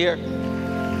praise in here.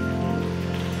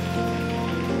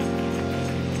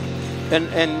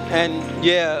 And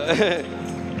yeah,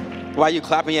 while you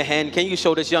clapping your hand, can you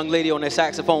show this young lady on the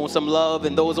saxophone some love,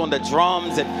 and those on the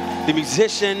drums and the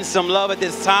musicians some love at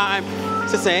this time?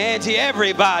 Sister Angie,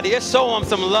 everybody, let's show them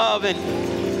some love. And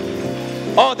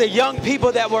all the young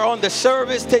people that were on the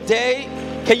service today,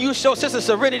 can you show Sister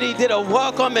Serenity did a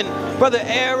welcome, and Brother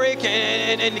Eric,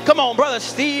 and come on, Brother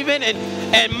Stephen,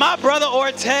 and my brother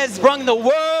Ortez brung the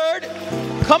word.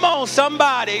 Come on,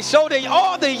 somebody, show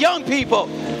all the young people.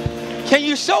 Can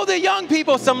you show the young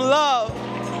people some love?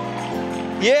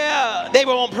 Yeah, they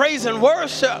were on praise and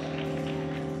worship.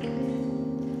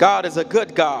 God is a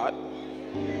good God.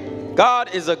 God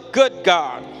is a good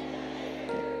God.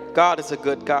 God is a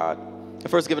good God. I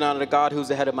first give honor to God who's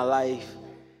the head of my life.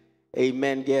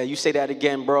 Amen. Yeah, you say that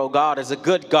again, bro. God is a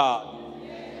good God.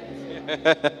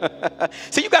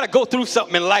 So you got to go through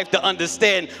something in life to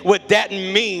understand what that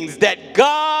means, that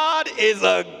God is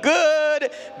a good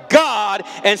God.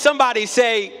 And somebody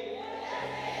say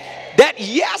that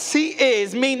yes, he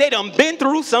is, mean they done been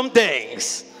through some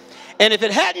things. And if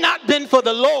it had not been for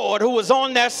the Lord who was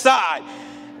on their side,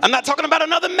 I'm not talking about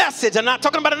another message. I'm not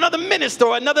talking about another minister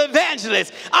or another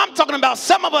evangelist. I'm talking about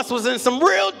some of us was in some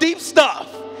real deep stuff.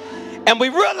 And we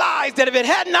realized that if it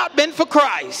had not been for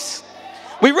Christ,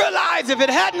 We realize if it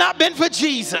had not been for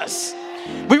Jesus,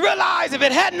 we realize if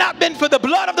it had not been for the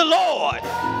blood of the Lord,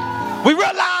 we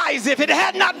realize if it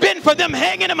had not been for them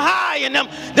hanging him high and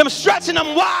them stretching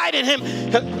him wide and him.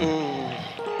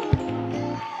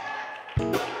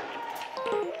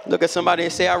 Look at somebody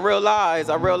and say, I realize.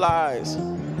 I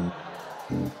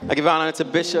give honor to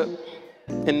Bishop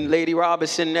and Lady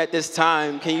Robinson at this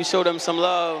time. Can you show them some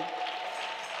love?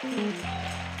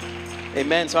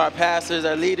 Amen. To our pastors,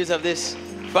 our leaders of this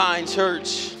fine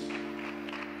church,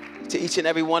 to each and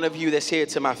every one of you that's here,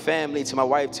 to my family, to my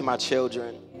wife, to my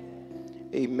children.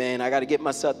 Amen. I got to get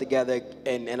myself together.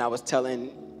 And I was telling,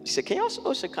 she said, can y'all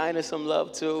show Shekinah some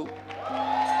love too?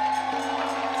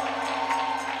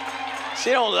 She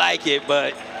don't like it,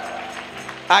 but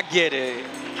I get it.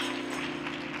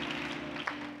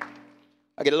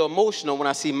 I get a little emotional when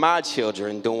I see my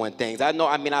children doing things.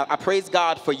 I praise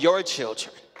God for your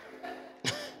children.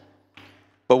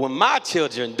 But when my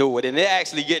children do it and they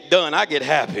actually get done, I get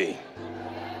happy.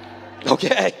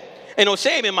 Okay? Ain't no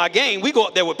shame in my game. We go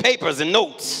up there with papers and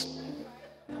notes.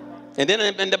 And then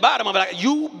in the bottom, I'm like,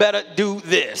 you better do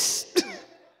this.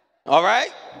 All right?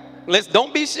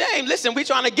 Don't be ashamed. Listen, we're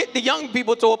trying to get the young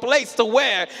people to a place to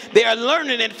where they are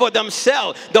learning it for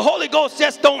themselves. The Holy Ghost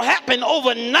just don't happen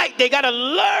overnight. They got to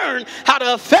learn how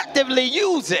to effectively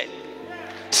use it.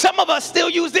 Some of us still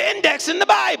use the index in the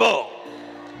Bible.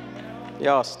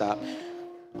 Y'all stop.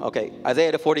 Okay,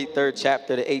 Isaiah the 43rd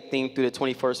chapter, the 18th through the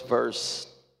 21st verse.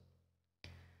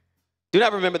 Do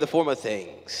not remember the former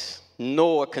things,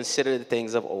 nor consider the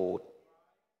things of old.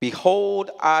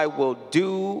 Behold, I will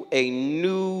do a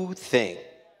new thing.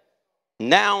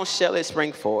 Now shall it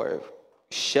spring forth.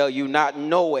 Shall you not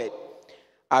know it?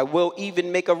 I will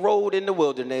even make a road in the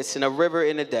wilderness and a river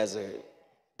in the desert.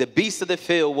 The beasts of the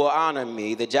field will honor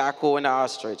me, the jackal and the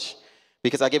ostrich,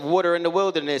 because I give water in the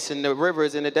wilderness and the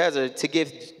rivers in the desert to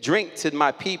give drink to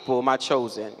my people, my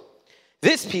chosen.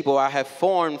 This people I have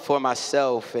formed for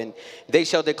myself, and they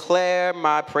shall declare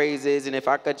my praises. And if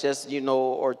I could just,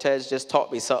 Ortez just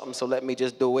taught me something, so let me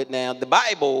just do it now. The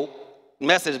Bible,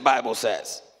 Message Bible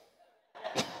says.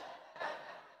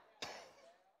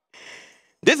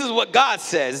 This is what God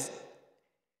says.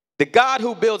 The God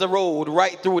who builds a road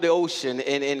right through the ocean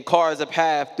and carves a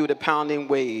path through the pounding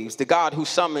waves. The God who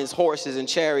summons horses and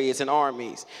chariots and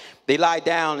armies. They lie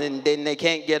down and then they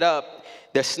can't get up.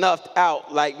 They're snuffed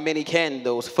out like many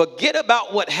candles. Forget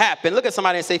about what happened. Look at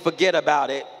somebody and say, forget about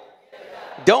it.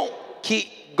 Don't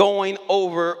keep going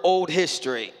over old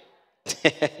history.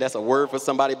 That's a word for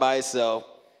somebody by itself.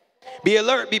 Be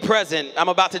alert, be present. I'm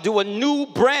about to do a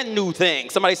brand new thing.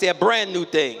 Somebody say a brand new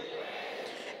thing.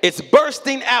 It's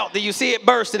bursting out. Do you see it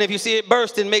bursting? If you see it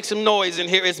bursting, make some noise in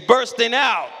here. It's bursting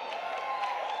out.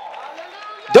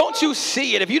 Don't you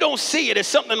see it? If you don't see it, there's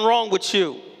something wrong with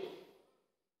you.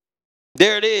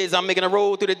 There it is. I'm making a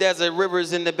road through the desert,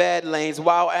 rivers in the bad lanes.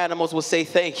 Wild animals will say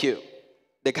thank you.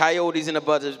 The coyotes in the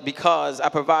buzzards, because I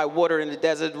provide water in the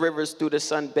desert, rivers through the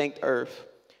sun-baked earth.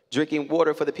 Drinking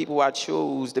water for the people I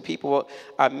choose, the people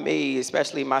I made,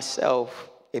 especially myself,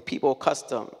 a people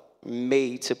custom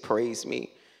made to praise me.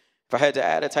 If I had to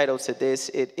add a title to this,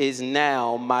 it is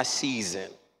now my season.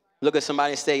 Look at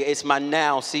somebody and say, it's my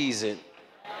now season.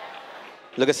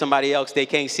 Look at somebody else, they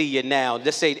can't see you now.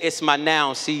 Just say, it's my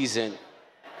now season.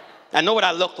 I know what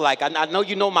I look like. I know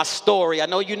you know my story. I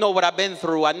know you know what I've been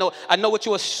through. I know what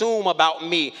you assume about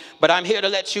me. But I'm here to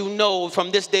let you know from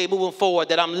this day moving forward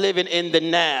that I'm living in the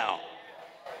now.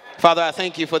 Father, I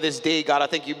thank you for this day, God. I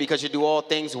thank you because you do all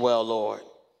things well, Lord.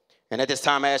 And at this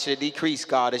time, I ask you to decrease,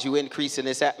 God, as you increase in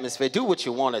this atmosphere. Do what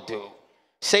you want to do.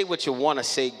 Say what you want to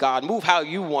say, God. Move how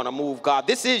you want to move, God.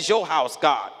 This is your house,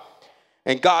 God.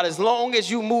 And God, as long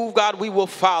as you move, God, we will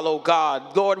follow,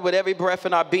 God. Lord, with every breath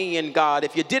in our being, God,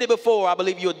 if you did it before, I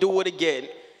believe you'll do it again.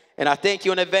 And I thank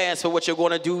you in advance for what you're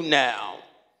going to do now.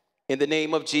 In the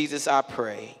name of Jesus, I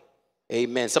pray.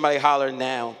 Amen. Somebody holler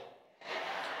now.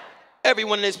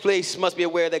 Everyone in this place must be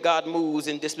aware that God moves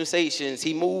in dispensations.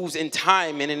 He moves in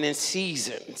time and in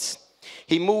seasons.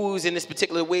 He moves in this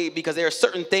particular way because there are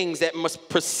certain things that must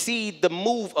precede the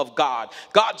move of God.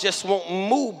 God just won't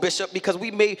move, Bishop, because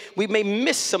we may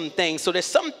miss some things. So there's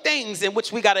some things in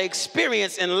which we got to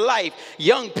experience in life,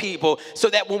 young people, so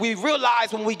that when we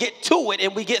realize, when we get to it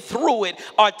and we get through it,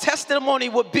 our testimony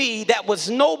would be that was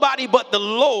nobody but the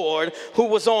Lord who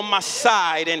was on my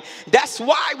side. And that's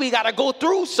why we got to go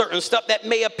through certain stuff that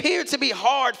may appear to be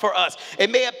hard for us.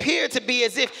 It may appear to be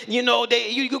as if, you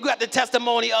got the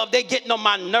testimony of they getting on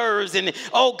my nerves and,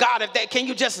 oh God, can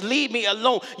you just leave me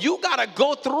alone? You got to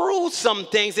go through some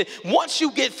things, and once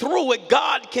you get through it,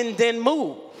 God can then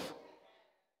move.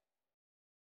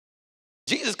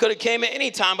 Jesus could have came at any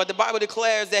time, but the Bible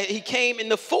declares that he came in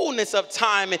the fullness of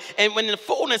time. And when in the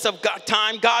fullness of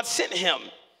time, God sent him.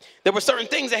 There were certain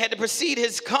things that had to precede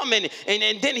his coming,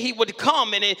 and then he would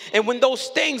come. And when those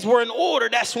things were in order,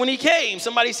 that's when he came.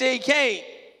 Somebody say he came.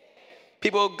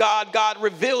 People of God, God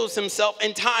reveals himself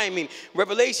in timing.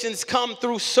 Revelations come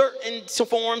through certain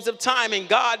forms of timing.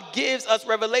 God gives us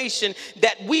revelation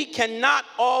that we cannot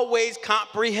always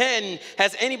comprehend.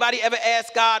 Has anybody ever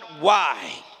asked God why?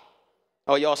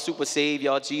 Oh, y'all super saved,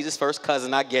 y'all Jesus first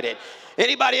cousin, I get it.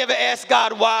 Anybody ever asked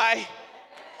God why?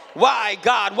 Why,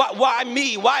 God? Why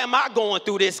me? Why am I going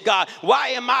through this, God? Why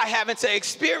am I having to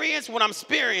experience what I'm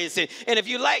experiencing? And if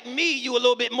you like me, you a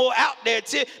little bit more out there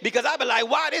too, because I be like,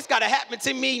 why this got to happen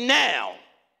to me now?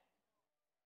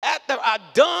 After I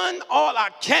done all I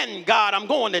can, God, I'm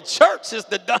going to church,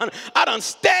 Sister Done. I done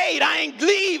stayed. I ain't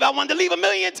leave. I wanted to leave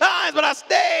 1,000,000 times, but I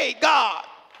stayed, God.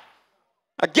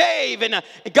 I gave, and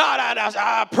God,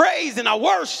 I praised and I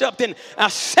worshiped and I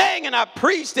sang and I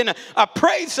preached and I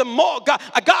prayed some more. God,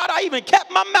 I even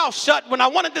kept my mouth shut when I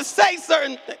wanted to say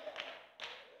certain things.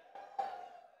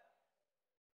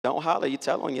 Don't holler, you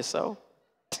tell on yourself.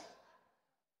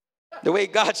 The way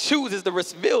God chooses to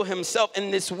reveal himself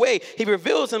in this way, he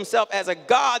reveals himself as a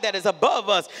God that is above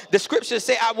us. The scriptures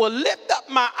say, I will lift up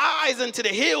my eyes unto the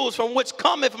hills from which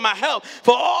cometh my help.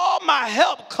 For all my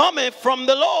help cometh from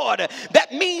the Lord.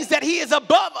 That means that he is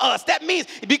above us. That means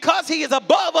because he is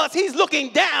above us, he's looking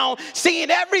down,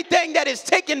 seeing everything that is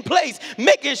taking place,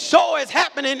 making sure it's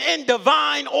happening in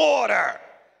divine order.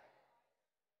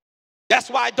 That's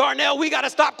why, Darnell, we got to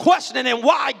stop questioning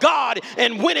why God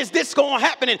and when is this going to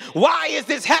happen and why is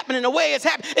this happening the way it's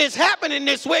happening. It's happening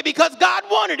this way because God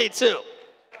wanted it to.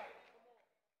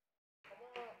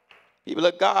 People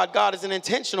of God, God is an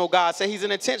intentional God. Say he's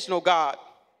an intentional God.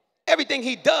 Everything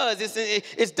he does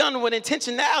is done with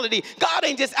intentionality. God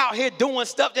ain't just out here doing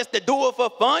stuff just to do it for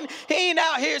fun. He ain't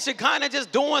out here kind of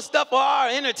just doing stuff for our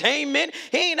entertainment.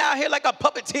 He ain't out here like a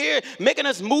puppeteer making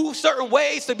us move certain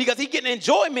ways because he getting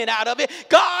enjoyment out of it.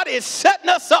 God is setting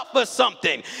us up for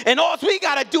something. And all we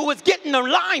got to do is get in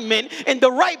alignment in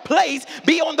the right place,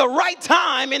 be on the right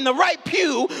time, in the right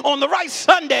pew, on the right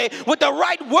Sunday, with the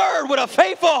right word, with a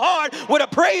faithful heart, with a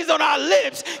praise on our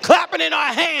lips, clapping in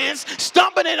our hands,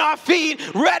 stomping in our feet,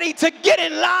 ready to get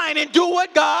in line and do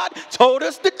what God told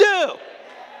us to do.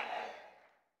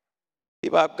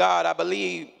 People of God, I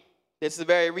believe this is the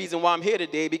very reason why I'm here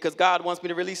today, because God wants me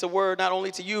to release a word not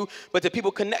only to you, but to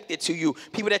people connected to you,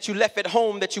 people that you left at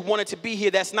home that you wanted to be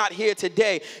here that's not here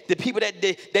today, the people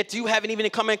that you haven't even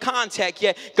come in contact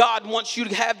yet. God wants you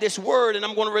to have this word, and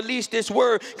I'm going to release this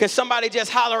word. Can somebody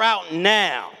just holler out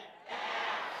now?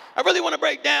 I really want to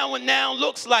break down what now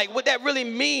looks like, what that really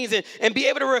means, and be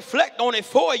able to reflect on it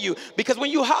for you. Because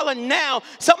when you holler now,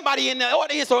 somebody in the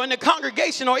audience or in the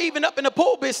congregation or even up in the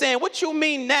pulpit saying, what you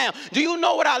mean now? Do you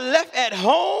know what I left at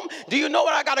home? Do you know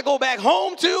what I got to go back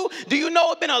home to? Do you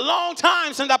know it's been a long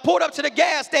time since I pulled up to the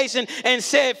gas station and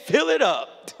said, fill it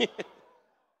up? Do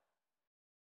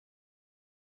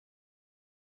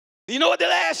you know what the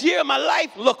last year of my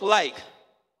life looked like?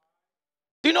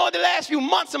 Do you know what the last few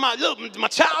months of my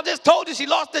child just told you she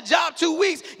lost her job 2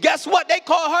 weeks? Guess what? They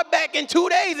called her back in 2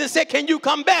 days and said, can you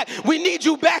come back? We need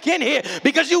you back in here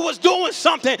because you was doing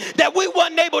something that we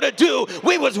wasn't able to do.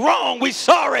 We was wrong. We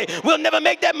sorry. We'll never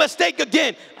make that mistake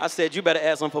again. I said, you better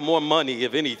ask them for more money,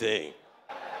 if anything.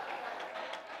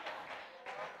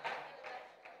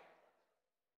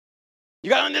 You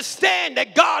got to understand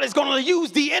that God is going to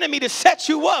use the enemy to set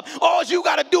you up. All you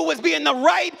got to do is be in the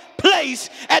right place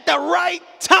at the right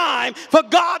time for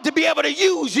God to be able to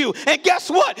use you. And guess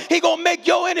what? He going to make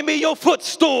your enemy your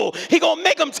footstool. He going to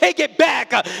make them take it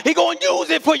back. He going to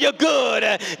use it for your good.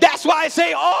 That's why I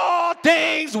say all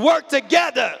things work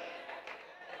together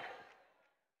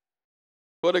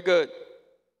for the good.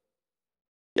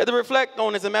 You have to reflect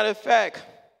on, as a matter of fact,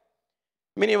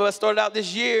 many of us started out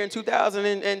this year in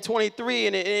 2023,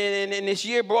 and this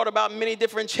year brought about many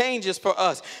different changes for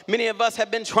us. Many of us have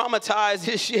been traumatized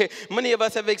this year. Many of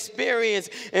us have experienced,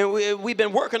 and we've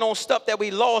been working on stuff that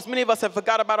we lost. Many of us have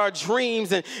forgot about our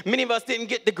dreams, and many of us didn't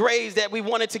get the grades that we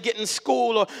wanted to get in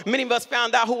school, or many of us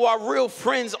found out who our real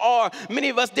friends are. Many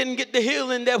of us didn't get the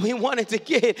healing that we wanted to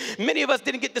get. Many of us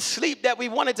didn't get the sleep that we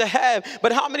wanted to have.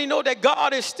 But how many know that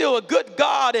God is still a good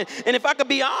God? And if I could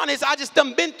be honest, I just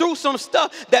done been through some stuff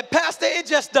that, Pastor, it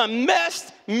just done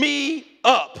messed me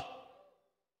up.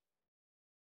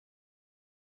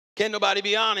 Can't nobody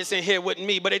be honest in here with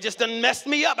me, but it just done messed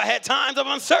me up. I had times of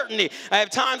uncertainty. I have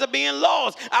times of being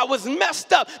lost. I was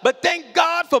messed up, but thank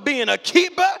God for being a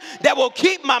keeper that will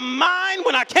keep my mind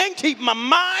when I can't keep my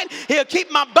mind. He'll keep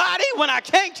my body when I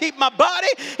can't keep my body.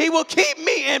 He will keep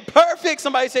me in perfect,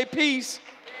 somebody say peace.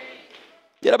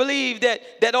 Yet I believe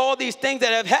that all these things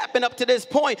that have happened up to this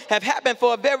point have happened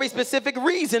for a very specific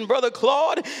reason, Brother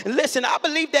Claude. Listen, I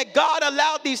believe that God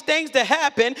allowed these things to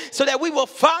happen so that we will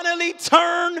finally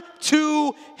turn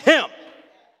to him.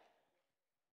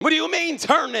 What do you mean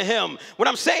turn to him? What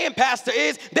I'm saying, Pastor,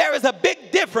 is there is a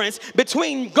big difference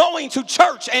between going to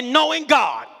church and knowing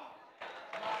God.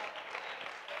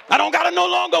 I don't got to no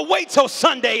longer wait till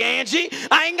Sunday, Angie.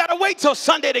 I ain't got to wait till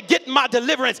Sunday to get my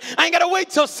deliverance. I ain't got to wait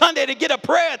till Sunday to get a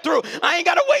prayer through. I ain't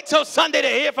got to wait till Sunday to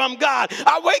hear from God.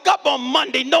 I wake up on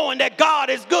Monday knowing that God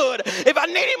is good. If I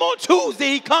need him on Tuesday,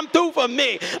 he come through for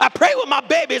me. I pray with my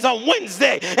babies on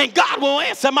Wednesday, and God will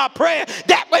answer my prayer.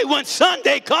 That way when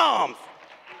Sunday comes.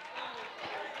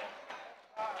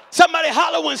 Somebody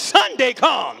holler when Sunday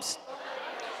comes.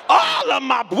 All of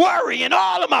my worry and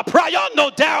all of my pride. Y'all know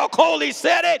Darrell Coley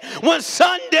said it. When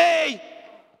Sunday,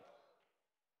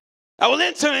 I will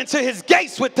enter into his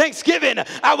gates with thanksgiving.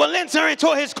 I will enter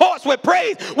into his courts with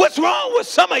praise. What's wrong with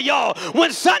some of y'all?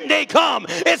 When Sunday come,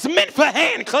 it's meant for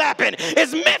hand clapping.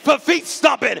 It's meant for feet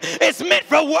stomping. It's meant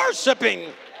for worshiping.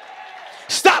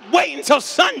 Stop waiting till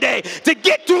Sunday to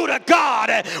get through to God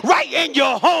right in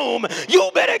your home.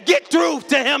 You better get through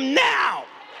to him now.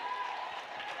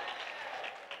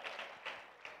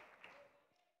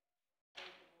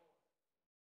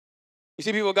 You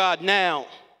see, people of God, now,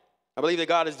 I believe that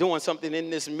God is doing something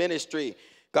in this ministry.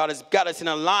 God has got us in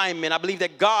alignment. I believe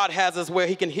that God has us where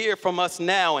he can hear from us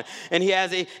now. And he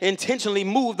has intentionally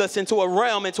moved us into a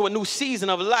realm, into a new season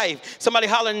of life. Somebody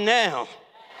holler now.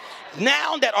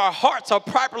 Now that our hearts are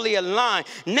properly aligned,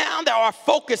 now that our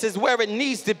focus is where it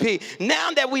needs to be,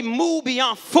 now that we move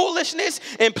beyond foolishness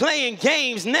and playing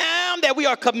games, now that we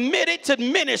are committed to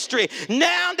ministry,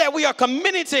 now that we are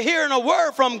committed to hearing a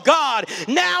word from God,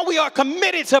 now we are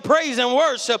committed to praise and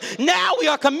worship, now we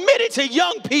are committed to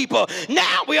young people,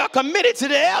 now we are committed to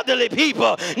the elderly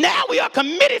people, now we are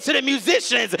committed to the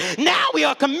musicians, now we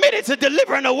are committed to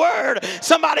delivering the word.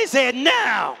 Somebody said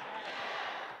now.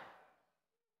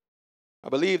 I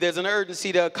believe there's an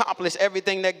urgency to accomplish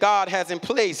everything that God has in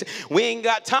place. We ain't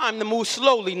got time to move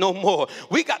slowly no more.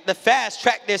 We got to fast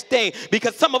track this thing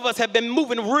because some of us have been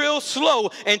moving real slow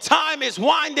and time is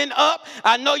winding up.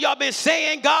 I know y'all been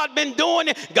saying God been doing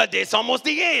it. God, it's almost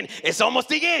the end. It's almost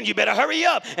the end. You better hurry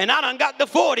up. And I done got the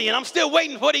 40 and I'm still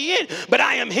waiting for the end. But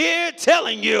I am here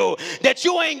telling you that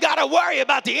you ain't got to worry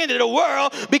about the end of the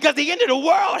world because the end of the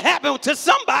world happened to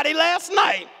somebody last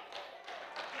night.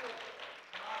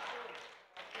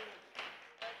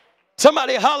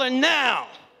 Somebody holler now.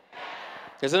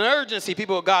 There's an urgency,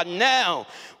 people of God, now.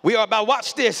 We are about,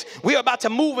 watch this, we are about to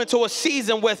move into a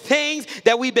season where things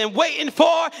that we've been waiting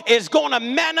for is going to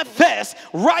manifest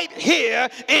right here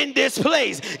in this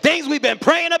place. Things we've been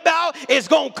praying about is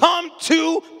going to come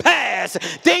to pass.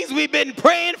 Things we've been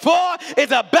praying for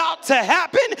is about to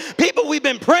happen. People we've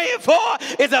been praying for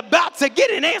is about to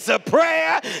get an answered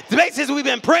prayer. Places we've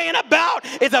been praying about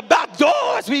is about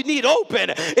doors we need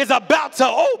open. It's about to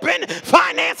open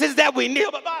finances that we need.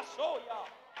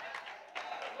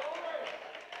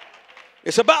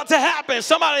 It's about to happen.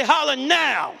 Somebody holler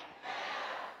now.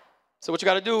 So what you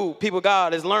got to do, people of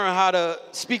God, is learn how to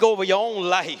speak over your own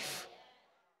life.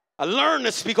 I learned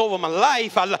to speak over my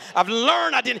life. I've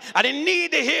learned I didn't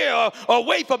need to hear or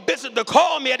wait for Bishop to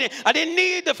call me. I didn't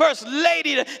need the First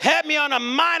Lady to have me on her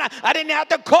mind. I didn't have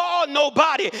to call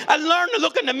nobody. I learned to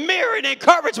look in the mirror and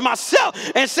encourage myself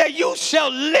and say, you shall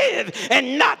live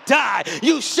and not die.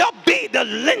 You shall be the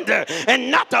lender and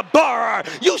not the borrower.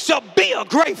 You shall be a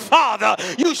great father.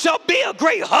 You shall be a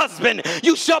great husband.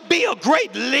 You shall be a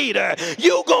great leader.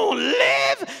 You gonna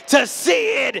live to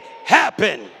see it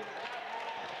happen.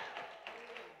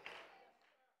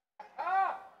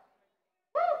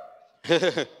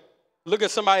 Look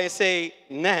at somebody and say,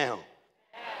 now.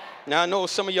 Now, I know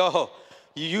some of y'all,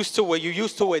 you used to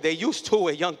it. They used to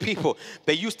it, young people.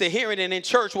 They used to hear it. And in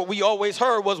church, what we always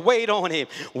heard was wait on him.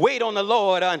 Wait on the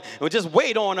Lord. And just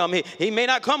wait on him. He may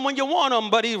not come when you want him,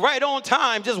 but he's right on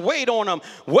time. Just wait on him.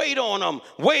 Wait on him.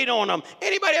 Wait on him.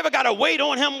 Anybody ever got a wait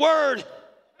on him word?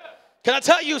 Can I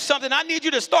tell you something? I need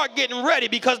you to start getting ready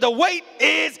because the wait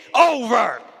is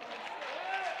over.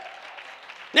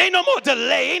 Ain't no more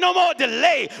delay. Ain't no more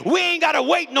delay. We ain't got to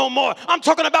wait no more. I'm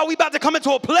talking about we about to come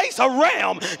into a place, a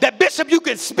realm that, Bishop, you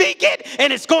can speak it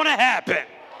and it's going to happen.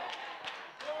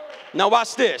 Now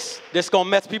watch this. This is going to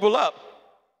mess people up.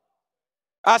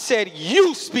 I said,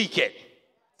 you speak it.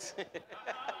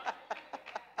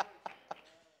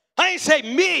 I ain't say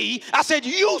me. I said,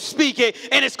 you speak it,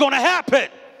 and it's going to happen.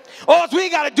 All we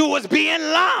got to do is be in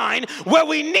line where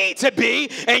we need to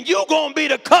be, and you going to be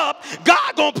the cup.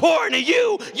 God going to pour into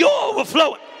you. You're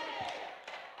overflowing.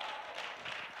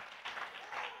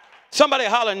 Somebody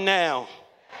holler now.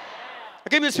 I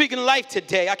came to speak in life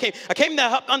today. I came to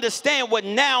help understand what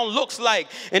now looks like.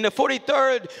 In the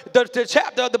 43rd the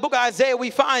chapter of the book of Isaiah,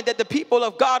 we find that the people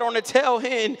of God are on the tail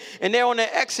end, and they're on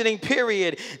the exiting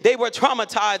period. They were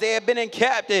traumatized. They had been in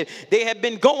captive. They had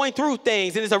been going through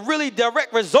things, and it's a really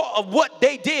direct result of what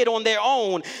they did on their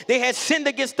own. They had sinned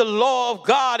against the law of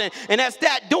God, and as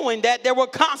that doing that, there were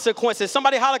consequences.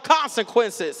 Somebody holler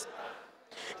consequences.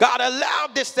 God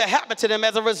allowed this to happen to them.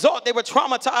 As a result, they were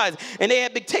traumatized, and they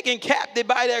had been taken captive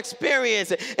by their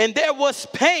experience, and there was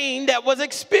pain that was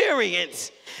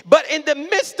experienced. But in the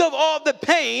midst of all the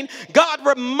pain, God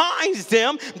reminds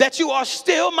them that you are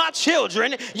still my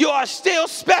children, you are still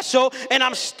special, and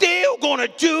I'm still going to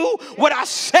do what I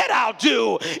said I'll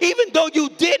do. Even though you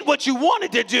did what you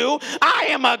wanted to do, I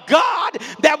am a God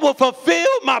that will fulfill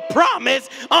my promise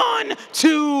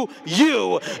unto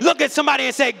you. Look at somebody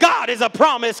and say, God is a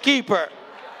promise keeper.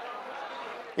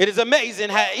 It is amazing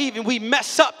how even we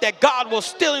mess up that God will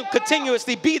still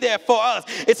continuously be there for us.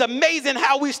 It's amazing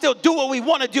how we still do what we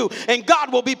want to do, and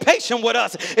God will be patient with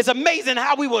us. It's amazing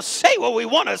how we will say what we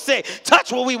want to say,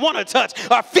 touch what we want to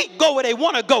touch, our feet go where they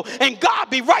want to go, and God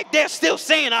be right there still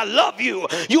saying, I love you.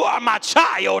 You are my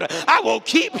child. I will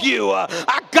keep you.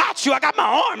 I got you. I got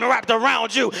my arm wrapped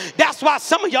around you. That's why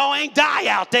some of y'all ain't die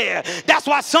out there. That's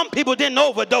why some people didn't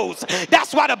overdose.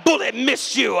 That's why the bullet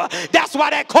missed you. That's why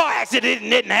that car accident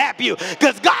didn't happen you,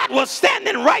 because God was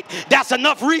standing right. That's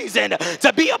enough reason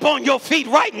to be up on your feet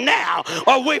right now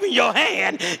or waving your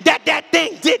hand that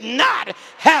thing did not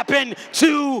happen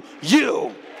to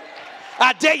you.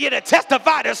 I dare you to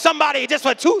testify to somebody just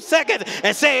for 2 seconds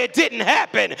and say it didn't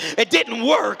happen. It didn't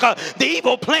work. The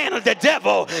evil plan of the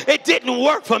devil, it didn't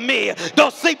work for me.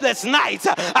 Those sleepless nights,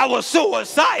 I was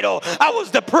suicidal. I was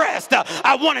depressed.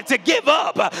 I wanted to give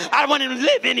up. I wanted to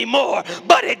live anymore,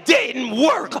 but it didn't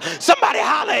work. Somebody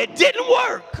holler, it didn't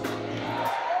work.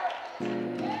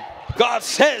 God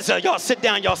says, y'all sit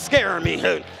down, y'all scaring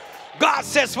me. God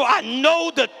says, for I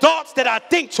know the thoughts that I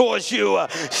think towards you,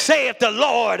 saith the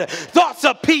Lord, thoughts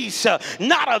of peace,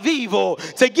 not of evil,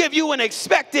 to give you an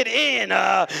expected end.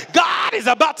 God is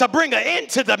about to bring an end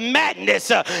to the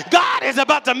madness. God is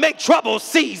about to make trouble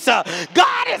cease.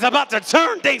 God is about to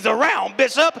turn things around,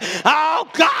 Bishop. Oh,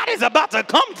 God is about to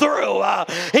come through.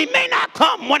 He may not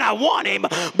come when I want him,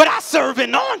 but I serve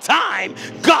an on-time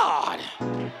God.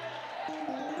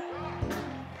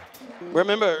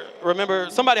 Remember,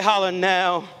 somebody holler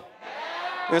now.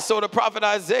 And so the prophet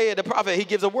Isaiah, he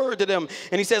gives a word to them.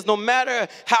 And he says, no matter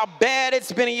how bad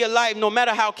it's been in your life, no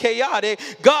matter how chaotic,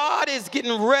 God is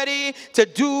getting ready to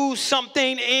do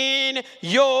something in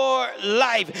your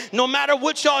life. No matter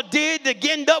what y'all did to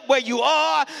end up where you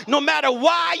are, no matter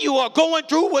why you are going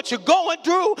through what you're going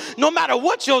through, no matter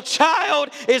what your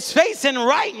child is facing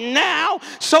right now,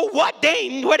 so where they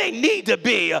need to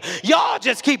be. Y'all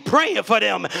just keep praying for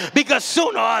them, because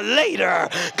sooner or later,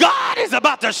 God is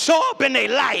about to show up in their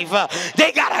life.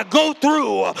 They got to go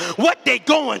through what they're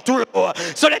going through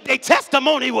so that their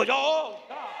testimony will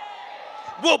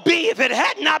be, if it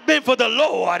had not been for the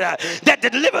Lord that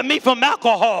delivered me from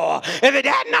alcohol, if it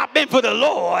had not been for the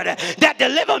Lord that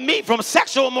delivered me from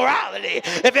sexual immorality,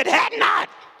 if it had not.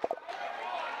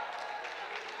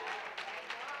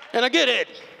 And I get it.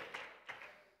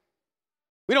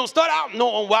 We don't start out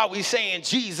knowing why we're saying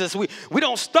Jesus. We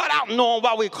don't start out knowing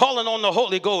why we're calling on the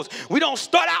Holy Ghost. We don't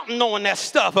start out knowing that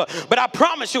stuff. But I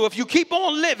promise you, if you keep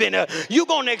on living, you're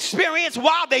going to experience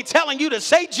why they're telling you to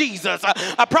say Jesus.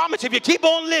 I promise you, if you keep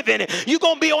on living, you're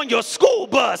going to be on your school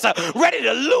bus ready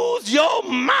to lose your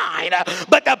mind.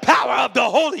 But the power of the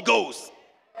Holy Ghost,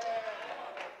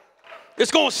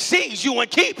 it's going to seize you and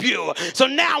keep you. So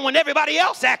now when everybody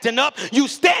else acting up, you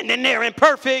standing there in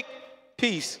perfect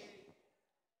peace.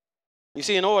 You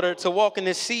see, in order to walk in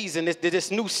this season,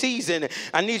 this new season,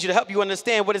 I need you to help you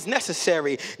understand what is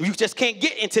necessary. You just can't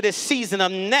get into this season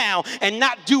of now and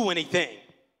not do anything.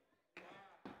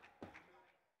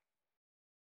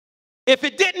 If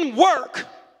it didn't work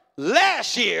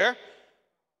last year,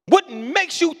 what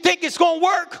makes you think it's going to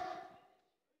work?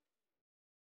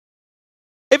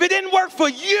 If it didn't work for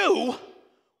you,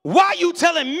 why are you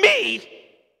telling me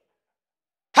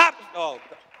how? Oh,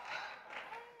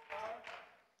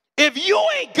 if you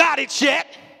ain't got it yet,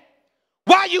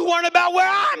 why you worrying about where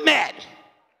I'm at?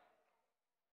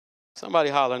 Somebody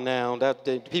holler now. That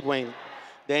people ain't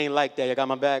They ain't like that. You got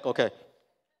my back? Okay.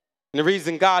 And the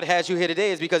reason God has you here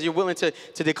today is because you're willing to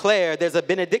declare there's a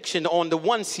benediction on the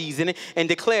one season and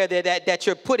declare that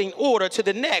you're putting order to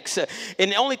the next.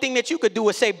 And the only thing that you could do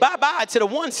is say bye-bye to the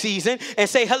one season and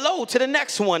say hello to the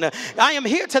next one. I am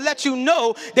here to let you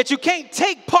know that you can't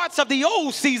take parts of the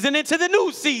old season into the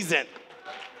new season.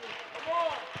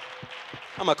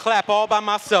 I'm going to clap all by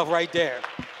myself right there.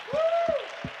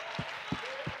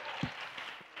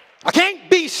 I can't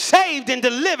be saved and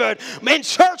delivered in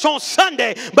church on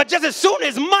Sunday, but just as soon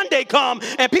as Monday come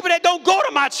and people that don't go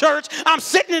to my church, I'm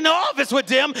sitting in the office with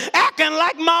them acting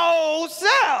like my old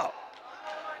self.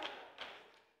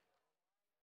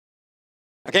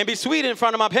 I can't be sweet in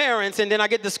front of my parents and then I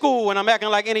get to school and I'm acting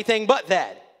like anything but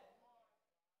that.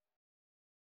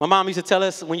 My mom used to tell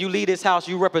us, when you leave this house,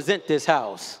 you represent this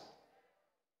house.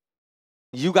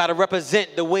 You got to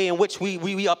represent the way in which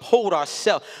we uphold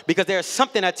ourselves, because there's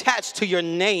something attached to your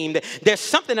name. There's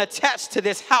something attached to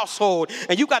this household.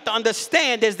 And you got to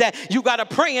understand is that you got a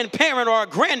praying parent or a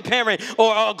grandparent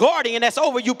or a guardian that's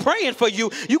over you praying for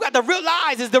you. You got to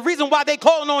realize is the reason why they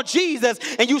calling on Jesus,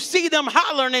 and you see them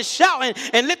hollering and shouting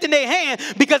and lifting their hand,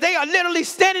 because they are literally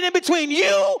standing in between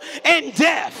you and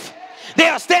death. They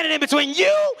are standing in between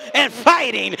you and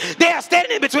fighting. They are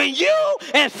standing in between you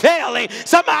and failing.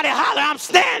 Somebody holler, I'm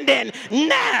standing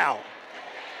now.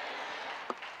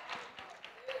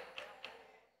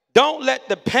 Don't let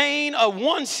the pain of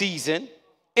one season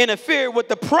interfere with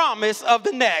the promise of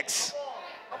the next.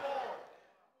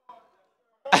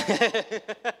 I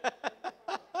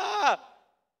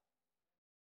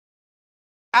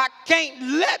can't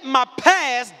let my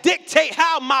past dictate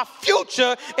how my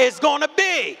future is going to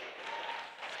be.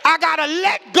 I got to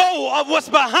let go of what's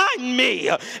behind me,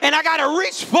 and I got to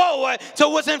reach forward to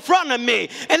what's in front of me.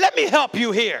 And let me help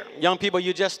you here. Young people,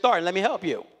 you just started. Let me help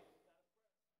you.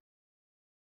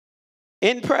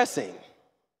 In pressing,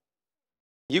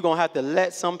 you're going to have to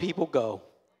let some people go.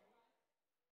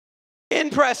 In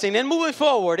pressing and moving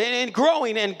forward and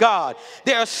growing in God,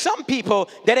 there are some people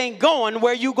that ain't going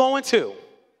where you going to.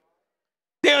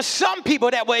 There are some people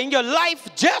that were in your life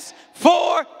just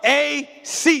for a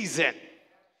season.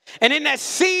 And in that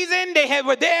season, they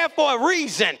were there for a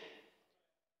reason.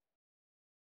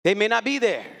 They may not be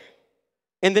there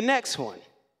in the next one.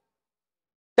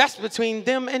 That's between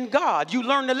them and God. You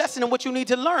learn the lesson and what you need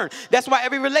to learn. That's why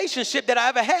every relationship that I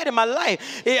ever had in my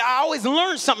life, I always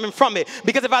learned something from it.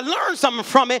 Because if I learned something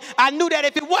from it, I knew that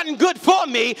if it wasn't good for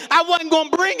me, I wasn't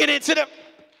going to bring it into the...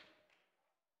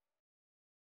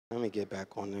 Let me get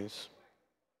back on this.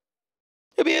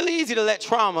 It'd be really easy to let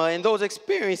trauma and those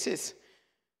experiences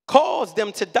cause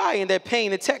them to die in their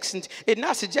pain. The text is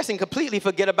not suggesting completely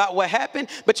forget about what happened,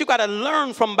 but you got to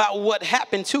learn from about what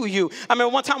happened to you. I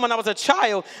remember one time when I was a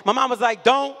child, my mom was like,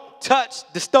 don't touch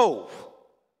the stove.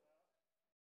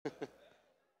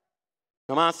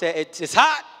 My mom said, it's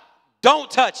hot, don't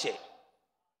touch it.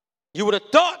 You would have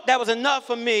thought that was enough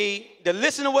for me to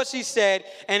listen to what she said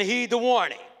and heed the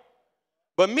warning.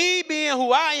 But me being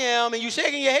who I am, and you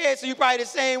shaking your head, so you probably the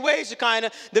same way,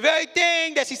 Shekinah, the very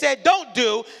thing that she said don't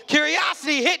do,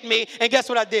 curiosity hit me, and guess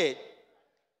what I did?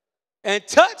 And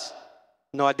touch?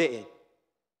 No, I didn't.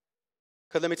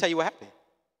 Because let me tell you what happened.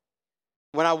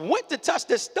 When I went to touch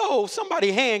the stove,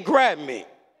 somebody's hand grabbed me.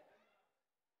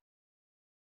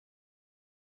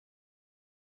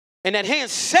 And that hand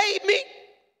saved me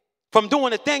from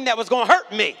doing the thing that was going to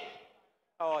hurt me.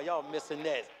 Oh, y'all missing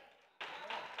this.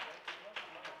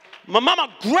 My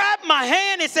mama grabbed my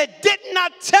hand and said, didn't I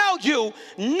tell you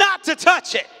not to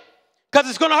touch it? Because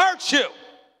it's going to hurt you.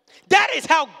 That is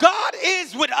how God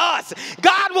is with us.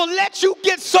 God will let you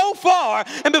get so far,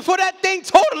 and before that thing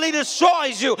totally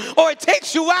destroys you or it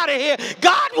takes you out of here,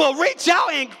 God will reach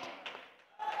out and...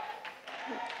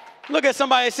 Look at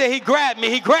somebody and say, he grabbed me,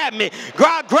 he grabbed me.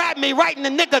 God grabbed me right in the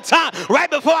nick of time, right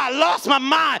before I lost my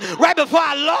mind, right before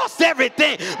I lost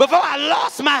everything, before I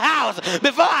lost my house,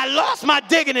 before I lost my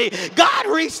dignity. God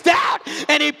reached out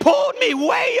and he pulled me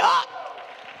way up.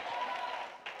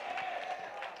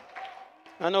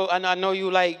 I know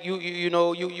you like,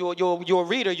 you're a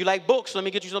reader, you like books. Let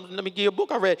me get you something, let me give you a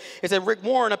book I read. It said Rick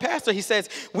Warren, a pastor, he says,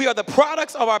 we are the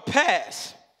products of our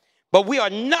past, but we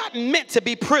are not meant to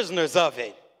be prisoners of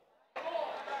it.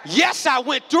 Yes, I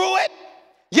went through it.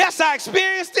 Yes, I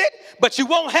experienced it, but you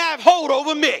won't have hold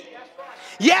over me.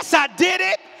 Yes, I did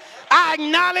it. I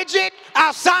acknowledge it.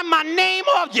 I'll sign my name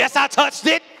off. Yes, I touched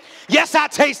it. Yes, I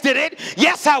tasted it.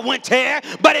 Yes, I went there,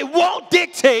 but it won't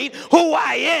dictate who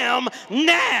I am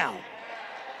now.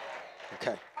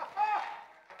 Okay.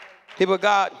 People of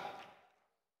God,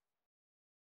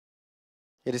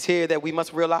 it is here that we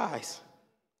must realize,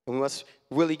 and we must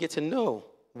really get to know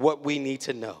what we need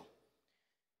to know.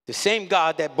 The same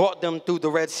God that brought them through the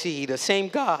Red Sea, the same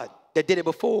God that did it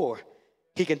before,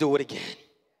 he can do it again.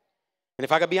 And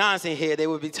if I could be honest in here, there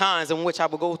would be times in which I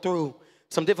would go through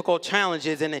some difficult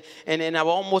challenges and I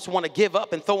would almost want to give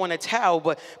up and throw in a towel,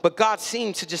 but God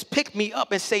seemed to just pick me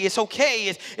up and say, it's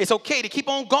okay. It's okay to keep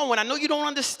on going. I know you don't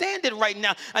understand it right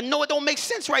now. I know it don't make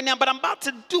sense right now, but I'm about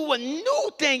to do a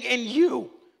new thing in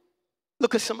you.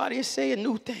 Look at somebody and say a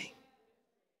new thing.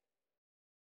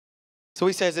 So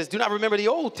he says this, do not remember the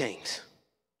old things.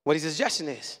 What his suggestion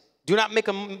is, do not make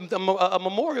a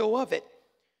memorial of it.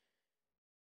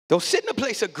 Don't sit in a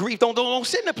place of grief. Don't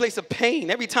sit in a place of pain.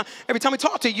 Every time we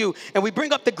talk to you and we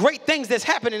bring up the great things that's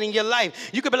happening in your life,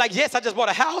 you could be like, yes, I just bought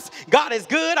a house. God is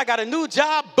good. I got a new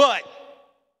job, but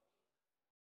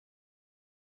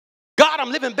God,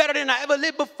 I'm living better than I ever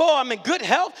lived before. I'm in good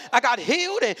health. I got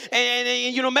healed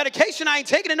and you know, medication, I ain't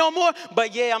taking it no more.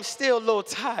 But yeah, I'm still a little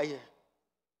tired.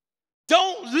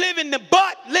 Don't live in the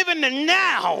but, live in the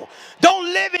now.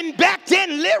 Don't live in back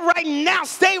then, live right now.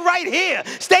 Stay right here.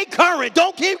 Stay current.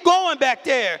 Don't keep going back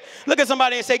there. Look at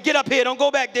somebody and say, get up here. Don't go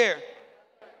back there.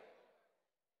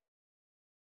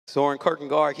 Soren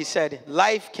Kierkegaard, he said,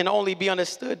 life can only be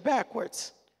understood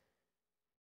backwards.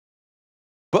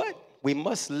 But we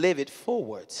must live it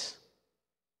forwards.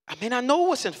 I mean, I know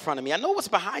what's in front of me. I know what's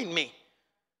behind me.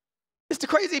 It's the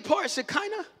crazy part,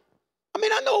 Shekinah. I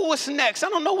mean, I know what's next. I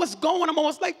don't know what's going. I'm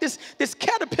almost like this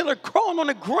caterpillar crawling on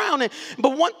the ground.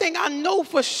 But one thing I know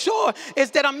for sure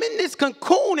is that I'm in this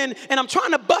cocoon and I'm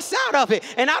trying to bust out of it.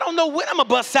 And I don't know when I'm going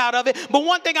to bust out of it. But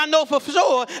one thing I know for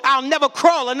sure, I'll never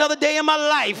crawl another day in my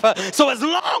life. So as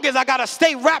long as I got to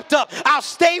stay wrapped up, I'll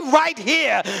stay right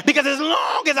here. Because as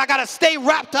long as I got to stay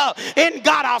wrapped up in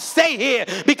God, I'll stay here.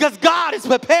 Because God is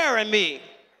preparing me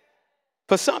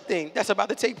for something that's about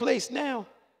to take place now.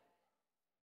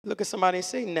 Look at somebody and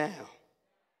say, now.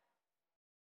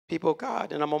 People of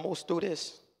God, and I'm almost through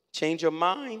this. Change your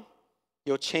mind,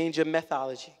 you'll change your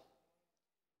methodology.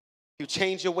 You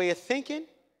change your way of thinking,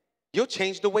 you'll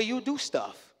change the way you do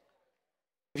stuff.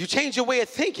 If you change your way of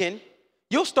thinking,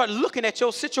 you'll start looking at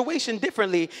your situation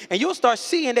differently, and you'll start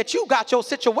seeing that you got your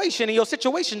situation, and your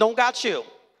situation don't got you.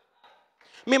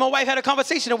 Me and my wife had a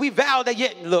conversation, and we vowed that,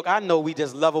 yeah, look, I know we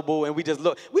just lovable, and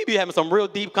we be having some real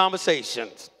deep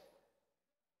conversations.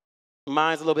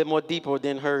 Mine's a little bit more deeper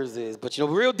than hers is, but you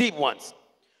know, real deep ones.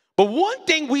 But one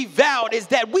thing we vowed is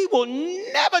that we will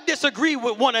never disagree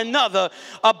with one another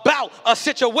about a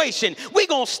situation. We're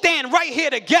going to stand right here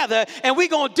together and we're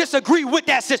going to disagree with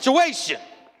that situation.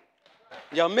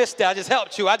 Y'all missed that. I just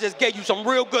helped you. I just gave you some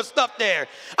real good stuff there.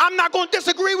 I'm not going to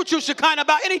disagree with you, Shekinah,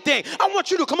 about anything. I want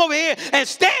you to come over here and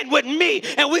stand with me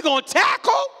and we're going to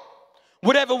tackle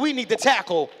whatever we need to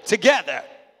tackle together.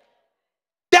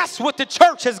 That's what the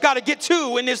church has got to get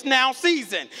to in this now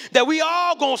season. That we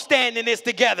all going to stand in this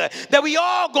together. That we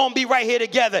all going to be right here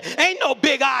together. Ain't no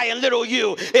big I and little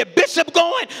you. If Bishop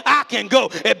going, I can go.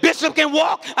 If Bishop can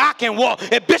walk, I can walk.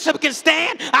 If Bishop can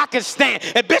stand, I can stand.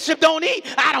 If Bishop don't eat,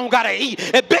 I don't got to eat.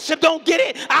 If Bishop don't get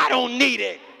it, I don't need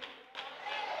it.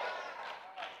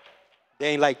 They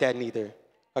ain't like that neither.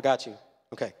 I got you.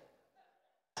 Okay.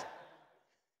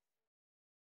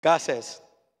 God says,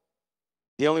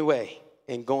 the only way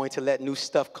and going to let new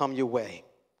stuff come your way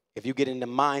if you get in the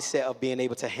mindset of being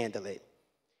able to handle it.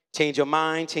 Change your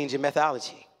mind, change your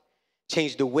methodology.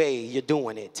 Change the way you're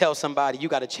doing it. Tell somebody you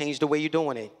got to change the way you're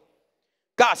doing it.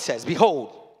 God says,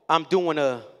 behold, I'm doing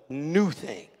a new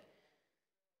thing.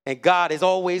 And God is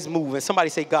always moving. Somebody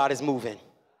say God is moving.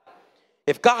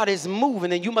 If God is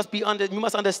moving, then you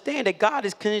must understand that God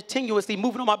is continuously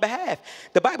moving on my behalf.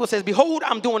 The Bible says, behold,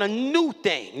 I'm doing a new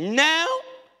thing. Now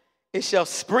it shall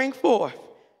spring forth.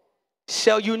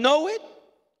 Shall you know it?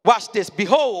 Watch this.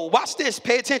 Behold, watch this.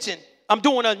 Pay attention. I'm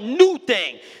doing a new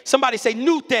thing. Somebody say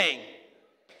new thing.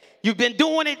 You've been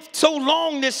doing it so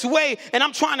long this way, and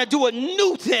I'm trying to do a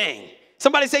new thing.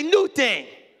 Somebody say new thing.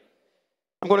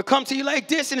 I'm going to come to you like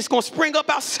this, and it's going to spring up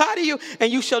outside of you,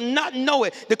 and you shall not know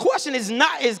it. The question is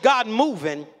not, is God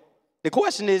moving? The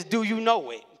question is, do you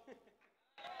know it?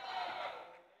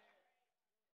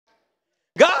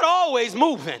 God always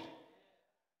moving.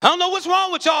 I don't know what's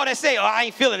wrong with y'all that say, oh, I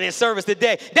ain't feeling in service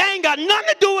today. That ain't got nothing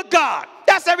to do with God.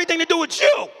 That's everything to do with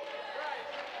you.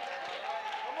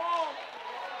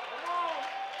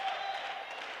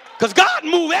 Because God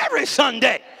move every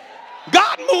Sunday.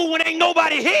 God move when ain't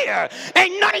nobody here.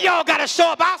 Ain't none of y'all got to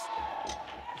show up. I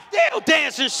still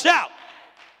dance and shout.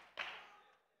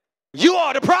 You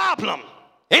are the problem.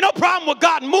 Ain't no problem with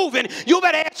God moving. You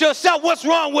better ask yourself, what's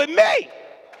wrong with me?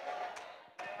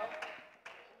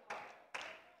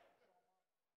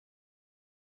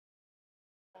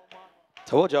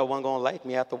 Told y'all wasn't going to like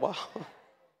me after a while.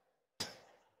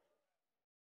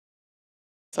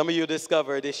 Some of you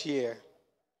discover this year.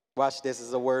 Watch this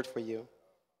as a word for you.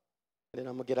 And then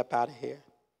I'm going to get up out of here.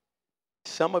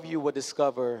 Some of you will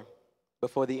discover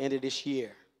before the end of this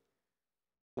year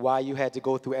why you had to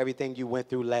go through everything you went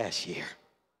through last year.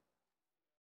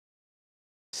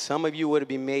 Some of you would have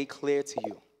been made clear to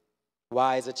you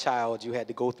why as a child you had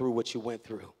to go through what you went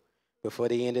through before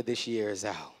the end of this year is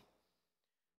out.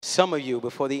 Some of you,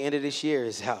 before the end of this year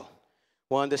is out,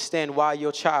 will understand why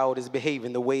your child is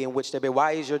behaving the way in which they're behaving.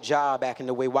 Why is your job acting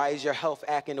the way? Why is your health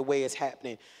acting the way it's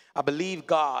happening? I believe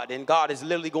God, and God is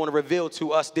literally going to reveal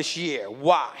to us this year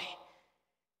why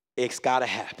it's got to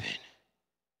happen.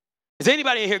 Is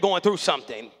anybody in here going through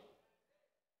something?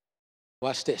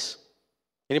 Watch this.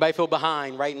 Anybody feel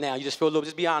behind right now? You just feel a little,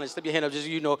 just be honest, slip your hand up, just,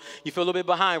 you know, you feel a little bit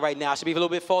behind right now. I should be a little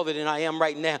bit farther than I am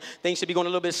right now. Things should be going a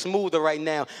little bit smoother right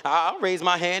now. I'll raise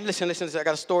my hand. Listen, I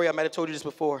got a story. I might have told you this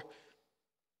before.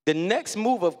 The next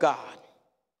move of God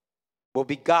will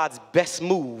be God's best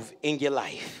move in your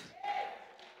life.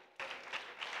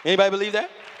 Anybody believe that?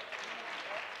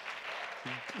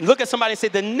 Look at somebody and say,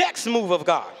 the next move of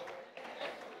God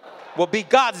will be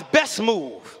God's best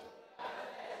move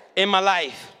in my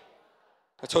life.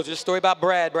 I told you the story about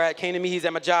Brad. Brad came to me. He's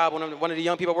at my job. One of the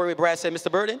young people I work with, Brad said,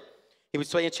 Mr. Burden, he was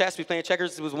playing chess. We was playing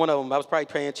checkers. It was one of them. I was probably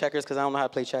playing checkers because I don't know how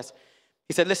to play chess.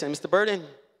 He said, listen, Mr. Burden,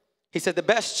 he said, the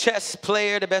best chess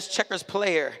player, the best checkers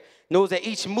player knows that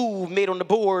each move made on the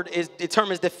board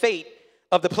determines the fate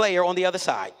of the player on the other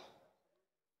side.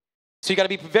 So you got to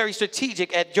be very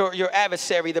strategic at your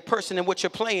adversary, the person in which you're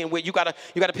playing with. You got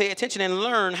to pay attention and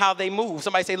learn how they move.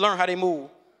 Somebody say, learn how they move.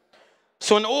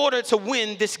 So in order to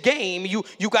win this game,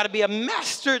 you got to be a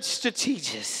mastered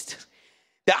strategist.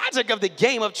 The object of the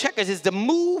game of checkers is to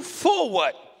move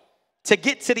forward to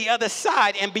get to the other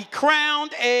side and be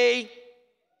crowned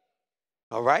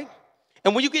all right?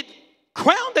 And when you get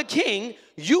crowned a king,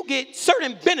 you get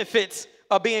certain benefits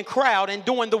of being crowned and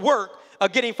doing the work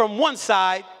of getting from one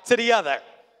side to the other.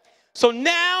 So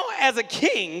now, as a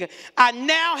king, I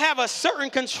now have a certain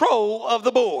control of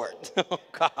the board. Oh,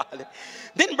 God.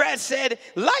 Then Brad said,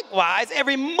 likewise,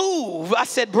 every move. I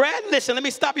said, Brad, listen, let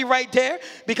me stop you right there,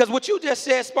 because what you just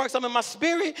said sparked something in my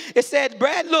spirit. It said,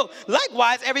 Brad, look,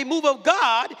 likewise, every move of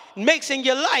God makes in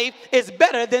your life is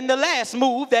better than the last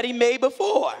move that he made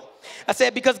before. I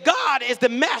said, because God is the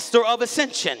master of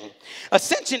ascension.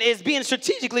 Ascension is being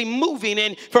strategically moving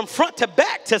in from front to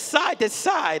back to side to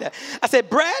side. I said,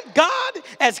 Brad, God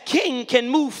as king can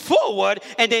move forward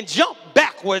and then jump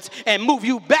backwards and move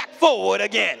you back forward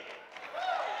again.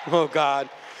 Oh, God.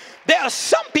 There are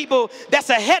some people that's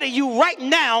ahead of you right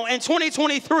now in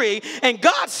 2023, and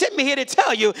God sent me here to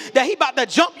tell you that he about to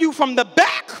jump you from the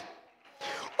back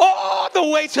all the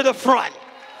way to the front.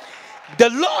 The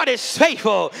Lord is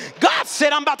faithful. God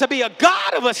said, I'm about to be a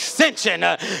God of ascension.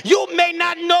 You may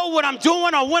not know what I'm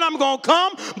doing or when I'm going to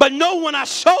come, but know when I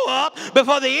show up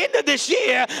before the end of this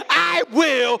year, I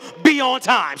will be on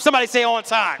time. Somebody say on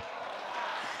time.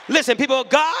 Listen, people of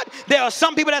God, there are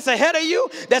some people that's ahead of you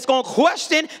that's going to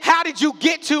question, how did you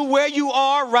get to where you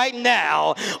are right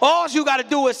now? All you got to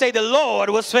do is say, the Lord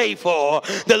was faithful.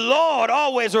 The Lord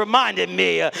always reminded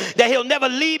me that he'll never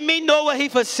leave me, nor will he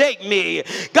forsake me.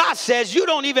 God says you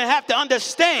don't even have to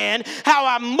understand how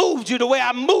I moved you the way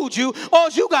I moved you. All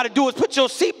you got to do is put your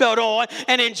seatbelt on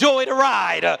and enjoy the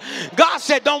ride. God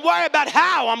said, don't worry about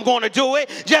how I'm going to do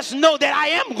it. Just know that I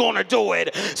am going to do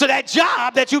it. So that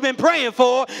job that you've been praying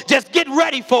for, just get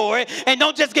ready for it, and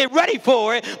don't just get ready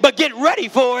for it, but get ready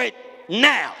for it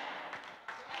now.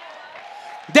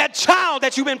 That child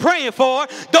that you've been praying for,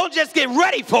 don't just get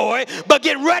ready for it, but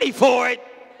get ready for it.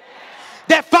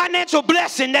 That financial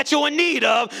blessing that you're in need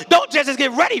of, don't just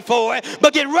get ready for it,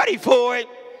 but get ready for it.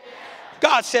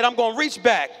 God said, I'm going to reach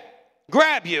back,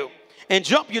 grab you, and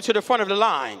jump you to the front of the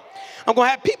line. I'm going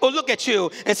to have people look at you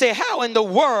and say, how in the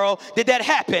world did that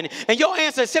happen? And your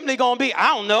answer is simply going to be, I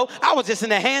don't know. I was just in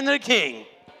the hand of the king.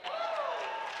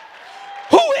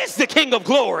 Who is the King of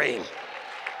glory?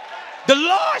 The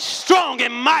Lord strong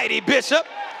and mighty, Bishop.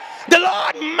 The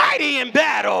Lord mighty in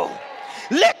battle.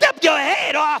 Lift up your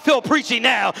head, oh, I feel preachy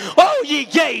now. Oh, ye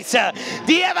gates,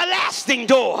 the everlasting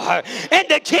door, and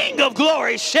the King of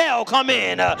glory shall come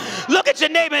in. Look at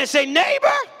your neighbor and say, neighbor,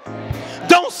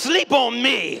 don't sleep on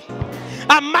me.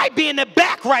 I might be in the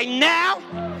back right now,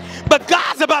 But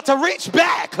God's about to reach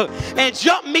back and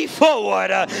jump me forward.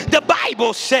 The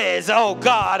Bible says, oh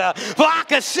God, for I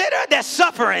consider that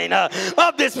suffering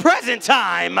of this present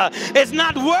time is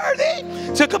not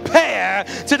worthy to compare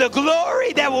to the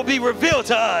glory that will be revealed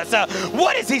to us.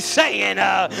 What is he saying?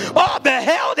 All the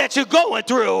hell that you're going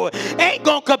through ain't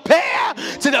gonna compare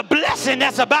to the blessing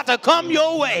that's about to come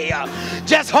your way.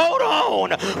 Just hold on,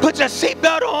 put your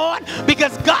seatbelt on,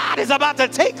 because God is about to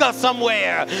take us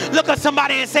somewhere. Look at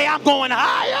somebody and say, I'm going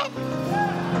higher.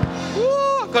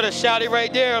 Woo, I could have shouted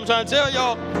right there. I'm trying to tell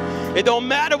y'all. It don't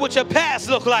matter what your past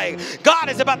look like. God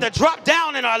is about to drop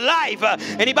down in our life,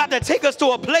 and He's about to take us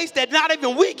to a place that not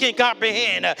even we can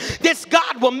comprehend. This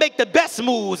God will make the best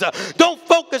moves. Don't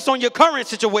focus on your current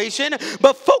situation,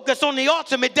 but focus on the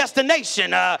ultimate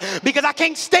destination. Because I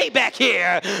can't stay back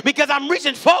here, because I'm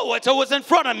reaching forward to what's in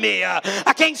front of me.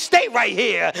 I can't stay right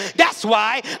here. That's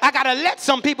why I got to let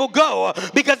some people go,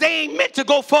 because they ain't meant to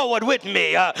go forward with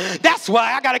me. That's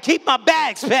why I got to keep my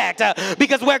bags packed,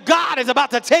 because where God is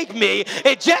about to take me,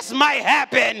 it just might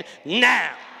happen now.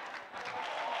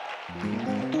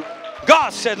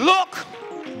 God said, look,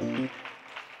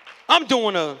 I'm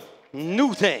doing a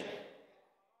new thing.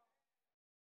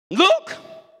 Look,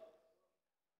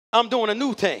 I'm doing a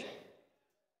new thing.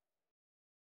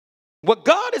 What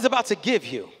God is about to give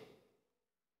you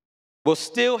will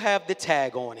still have the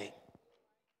tag on it.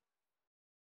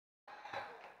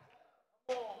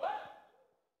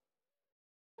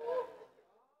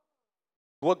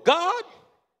 What God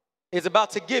is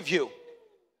about to give you,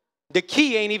 the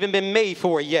key ain't even been made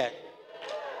for it yet.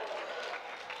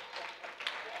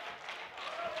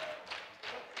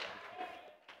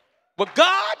 What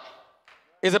God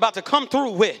is about to come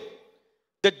through with,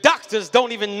 the doctors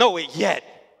don't even know it yet.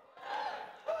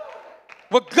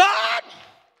 What God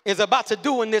is about to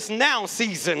do in this now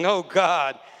season, oh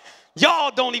God,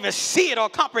 y'all don't even see it or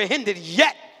comprehend it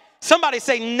yet. Somebody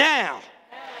say now.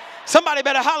 Somebody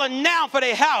better holler now for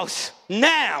their house.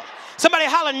 Now. Somebody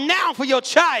holler now for your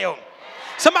child.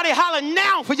 Somebody holler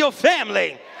now for your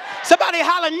family. Somebody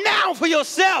holler now for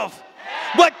yourself.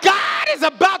 What God is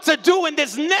about to do in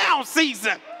this now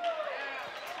season,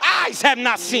 eyes have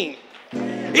not seen,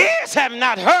 ears have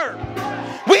not heard.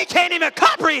 We can't even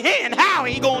comprehend how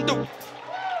He gonna do.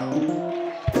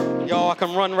 Y'all, I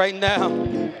can run right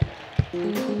now.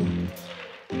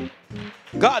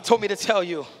 God told me to tell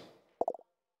you,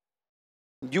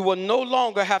 you will no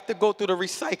longer have to go through the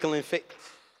recycling phase.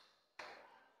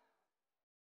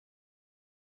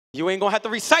 You ain't gonna have to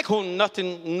recycle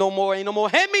nothing no more. Ain't no more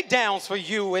hand-me-downs for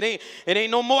you. It ain't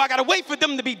no more. I gotta wait for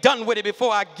them to be done with it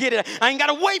before I get it. I ain't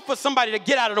gotta wait for somebody to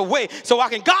get out of the way so I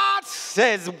can. God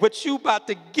says what you about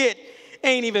to get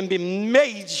ain't even been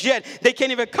made yet. They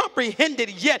can't even comprehend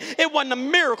it yet. It wasn't a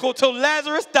miracle till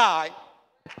Lazarus died.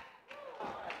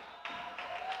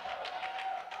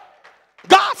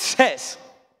 God says,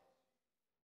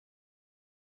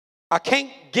 I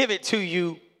can't give it to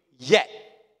you yet.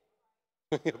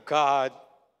 God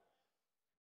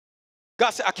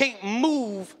said, I can't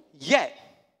move yet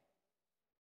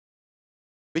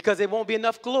because there won't be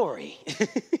enough glory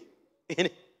in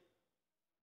it.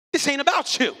 This ain't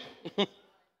about you.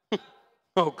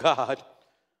 Oh, God.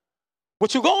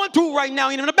 What you're going through right now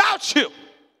ain't even about you.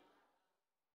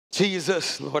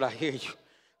 Jesus, Lord, I hear you.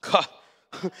 God.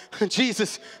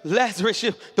 Jesus, Lazarus,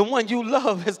 the one you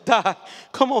love has died.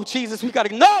 Come on, Jesus, we got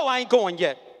to. No, I ain't going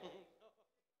yet.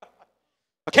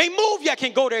 I can't move yet. I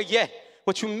can't go there yet.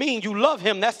 What you mean? You love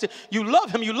him. You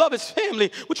love him. You love his family.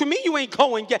 What you mean you ain't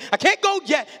going yet? I can't go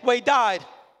yet where he died.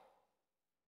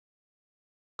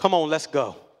 Come on, let's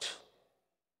go.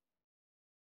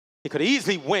 He could have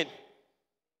easily went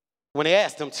when they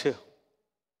asked him to.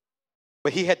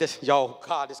 But he had this, y'all,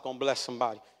 God is going to bless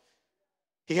somebody.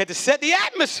 He had to set the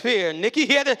atmosphere, Nikki.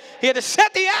 He had to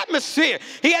set the atmosphere.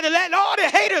 He had to let all the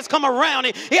haters come around.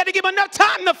 He had to give them enough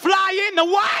time to fly in to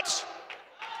watch.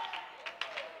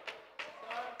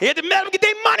 He had to let them get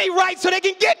their money right so they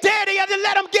can get there. He had to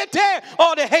let them get there.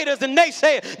 All the haters and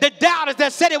naysayers, the doubters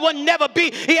that said it would never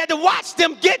be. He had to watch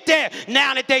them get there.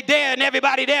 Now that they're there and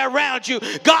everybody there around you,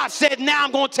 God said, now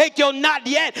I'm going to take your not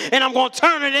yet and I'm going to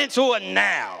turn it into a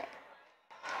now.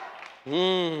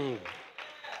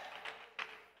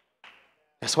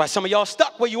 That's why some of y'all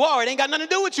stuck where you are. It ain't got nothing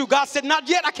to do with you. God said, not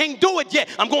yet. I can't do it yet.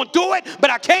 I'm going to do it, but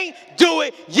I can't do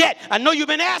it yet. I know you've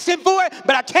been asking for it,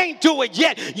 but I can't do it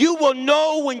yet. You will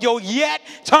know when your yet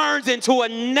turns into a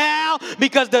now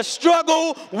because the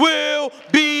struggle will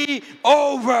be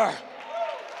over.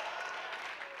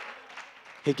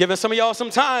 He's giving some of y'all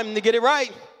some time to get it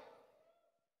right.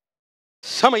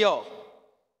 Some of y'all,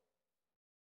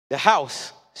 the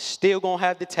house still going to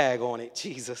have the tag on it.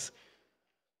 Jesus.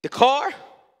 The car,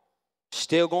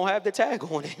 still going to have the tag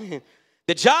on it.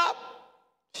 The job,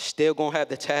 still going to have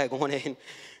the tag on it.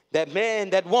 That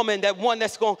man, that woman, that one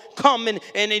that's going to come and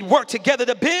they work together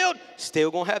to build, still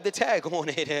going to have the tag on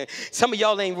it. Some of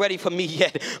y'all ain't ready for me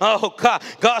yet. Oh, God.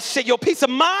 God said your peace of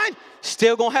mind,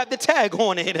 still going to have the tag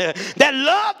on it. That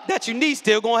love that you need,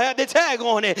 still going to have the tag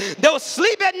on it. Those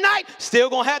sleep at night, still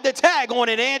going to have the tag on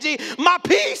it, Angie. My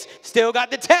peace, still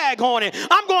got the tag on it.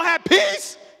 I'm going to have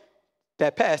peace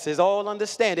that passes all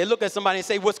understanding. Look at somebody and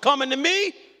say, what's coming to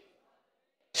me,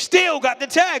 still got the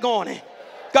tag on it.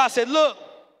 God said, look,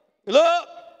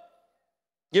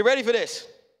 get ready for this.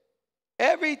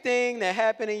 Everything that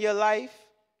happened in your life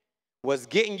was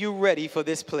getting you ready for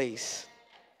this place.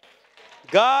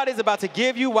 God is about to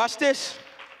give you, watch this,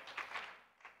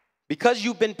 because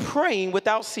you've been praying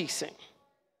without ceasing.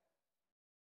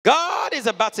 God is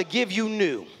about to give you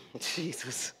new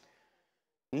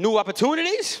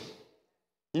opportunities,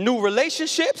 new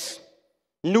relationships,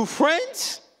 new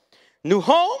friends, new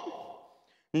home,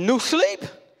 new sleep,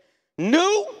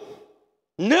 new.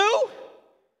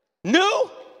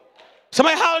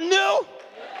 Somebody holler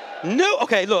new.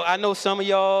 Okay, look, I know some of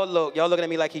y'all looking at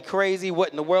me like he crazy. What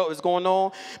in the world is going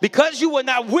on? Because you were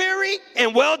not weary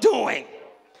in well-doing.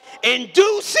 In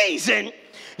due season,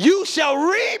 you shall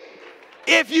reap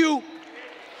if you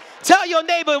tell your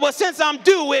neighbor, well, since I'm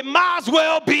due, it might as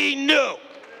well be new.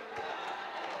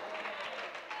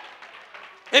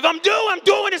 If I'm due, I'm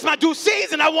doing it's my due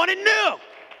season. I want it new.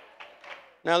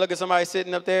 Now look at somebody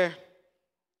sitting up there,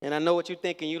 and I know what you're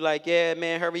thinking. You like, yeah,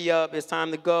 man, hurry up. It's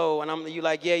time to go. And you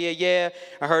like, yeah.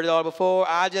 I heard it all before.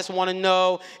 I just want to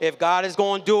know if God is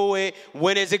going to do it,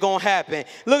 when is it going to happen?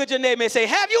 Look at your neighbor and say,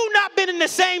 have you not been in the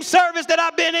same service that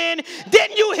I've been in?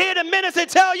 Didn't you hear the minister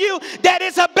tell you that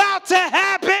it's about to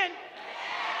happen?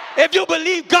 If you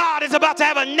believe God is about to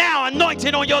have a now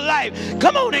anointing on your life,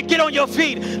 come on and get on your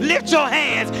feet. Lift your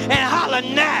hands and holler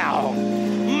now.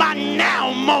 My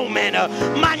now moment,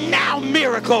 my now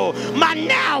miracle, my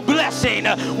now blessing,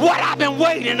 what I've been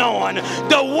waiting on.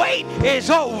 The wait is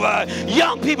over.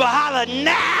 Young people holler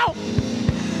now.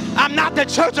 I'm not the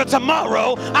church of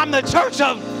tomorrow. I'm the church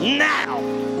of now.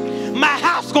 My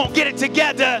house gonna get it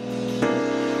together.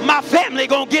 My family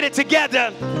gonna get it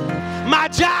together. My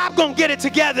job gonna get it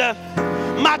together.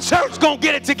 My church gonna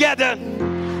get it together.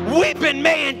 Weeping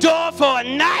may endure for a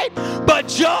night, but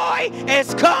joy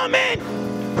is coming.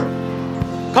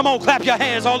 Come on, clap your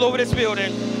hands all over this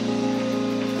building.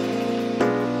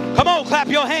 Come on, clap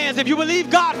your hands if you believe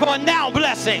God for a now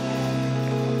blessing.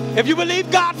 If you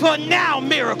believe God for a now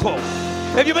miracle.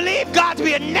 If you believe God to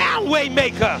be a now way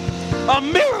maker, a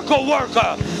miracle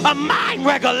worker, a mind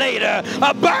regulator,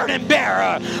 a burden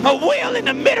bearer, a wheel in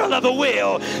the middle of the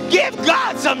wheel. Give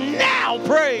God some now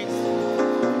praise.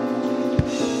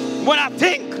 When I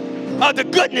think of the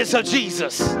goodness of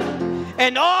Jesus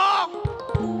and all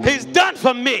He's done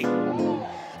for me,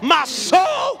 my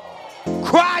soul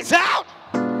cries out,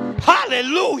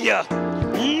 hallelujah.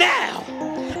 Now,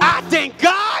 I thank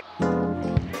God.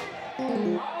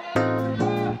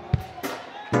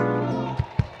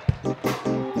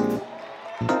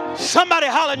 Somebody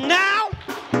holler now.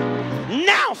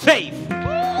 Now faith.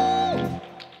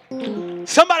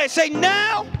 Somebody say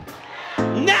now.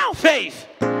 Now faith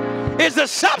is the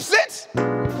substance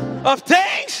of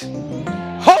things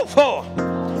hoped for,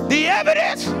 the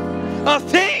evidence of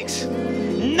things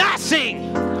not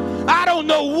seen. I don't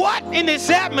know what in this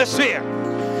atmosphere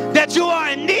that you are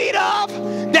in need of,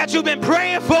 that you've been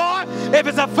praying for. If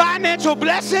it's a financial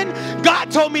blessing,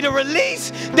 God told me to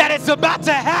release that it's about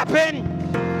to happen.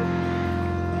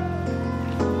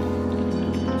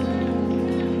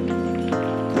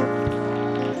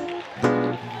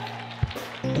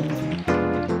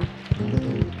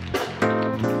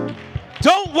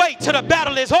 Don't wait till the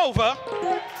battle is over.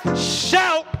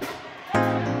 Shout.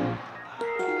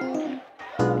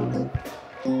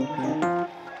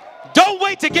 Don't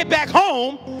wait to get back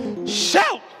home.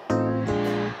 Shout.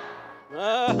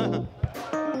 I'm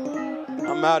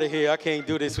out of here. I can't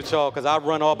do this with y'all because I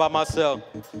run all by myself.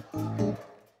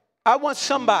 I want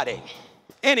somebody,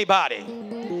 anybody,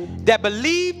 that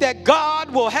believe that God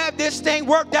will have this thing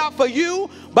worked out for you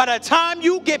by the time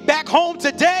you get back home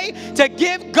today, to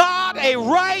give God a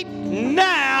right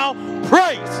now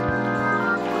praise.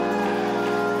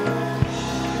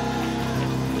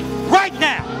 Right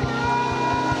now.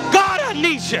 God, I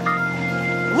need you.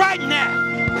 Right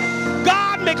now.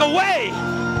 God, make a way.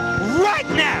 Right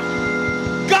now.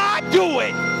 God, do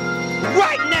it.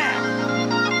 Right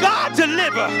now. God,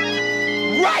 deliver.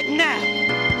 Right now.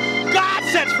 God,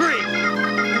 set free.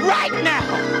 Right now.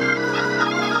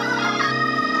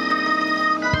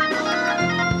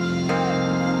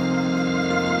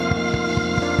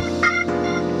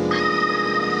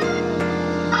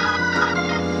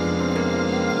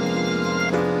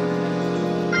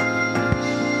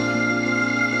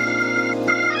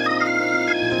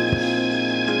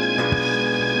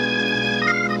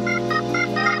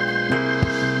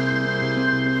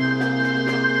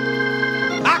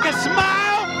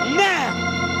 smile now.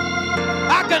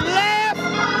 I can laugh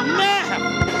now.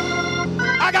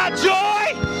 I got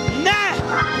joy now.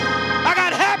 I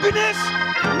got happiness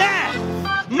now.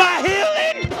 My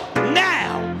healing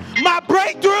now. My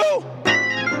breakthrough.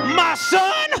 My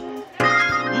son.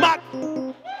 My...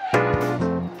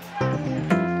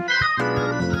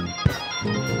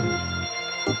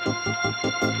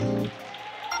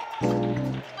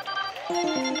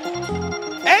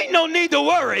 Ain't no need to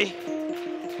worry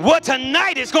what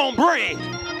tonight is gonna bring.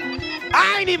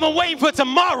 I ain't even waiting for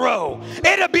tomorrow.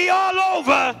 It'll be all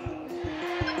over.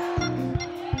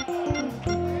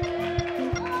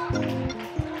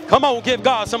 Come on, give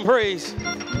God some praise.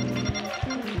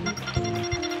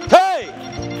 Hey,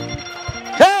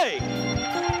 hey,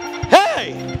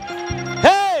 hey,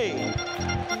 hey,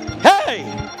 hey.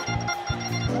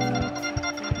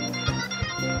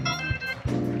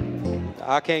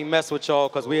 I can't mess with y'all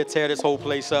because we'll tear this whole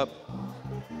place up.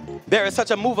 There is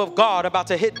such a move of God about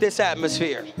to hit this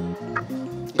atmosphere.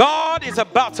 God is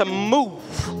about to move.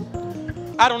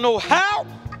 I don't know how,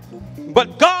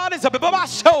 but God is about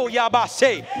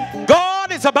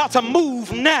to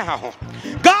move now.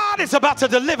 God is about to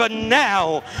deliver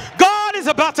now. God is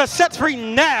about to set free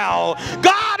now.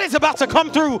 God is about to come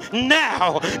through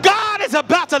now. God is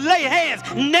about to lay hands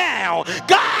now.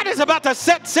 God is about to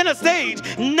set center stage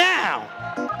now.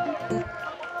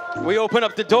 We open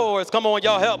up the doors. Come on,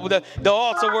 y'all help with the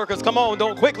altar workers. Come on,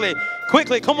 don't quickly,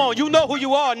 come on. You know who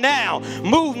you are now.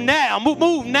 Move now,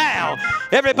 move now.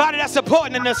 Everybody that's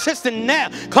supporting and assisting now,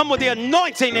 come with the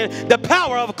anointing and the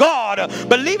power of God,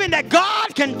 believing that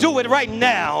God can do it right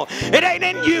now. It ain't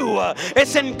in you,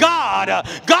 it's in God.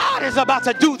 God is about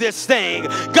to do this thing.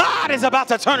 God is about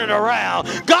to turn it around.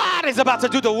 God is about to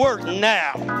do the work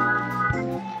now.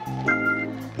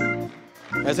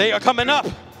 As they are coming up,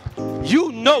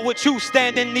 you know what you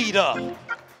stand in need of.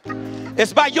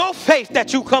 It's by your faith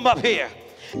that you come up here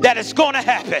that it's going to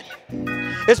happen.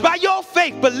 It's by your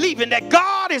faith believing that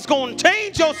God is going to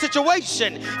change your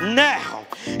situation now.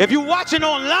 If you're watching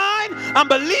online, I'm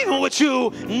believing with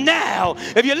you now.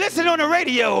 If you're listening on the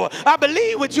radio, I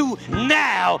believe with you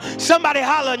now. Somebody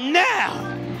holler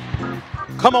now.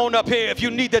 Come on up here if you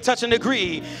need to touch and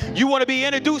agree. You want to be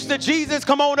introduced to Jesus?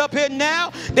 Come on up here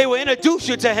now. They will introduce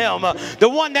you to him. The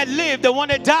one that lived, the one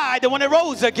that died, the one that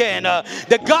rose again.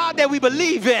 The God that we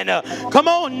believe in. Come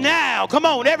on now. Come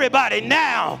on, everybody,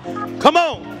 now. Come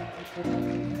on.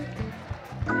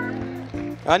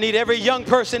 I need every young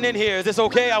person in here. Is this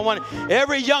okay? I want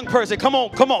every young person. Come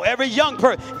on, come on. Every young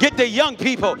person. Get the young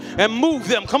people and move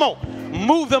them. Come on.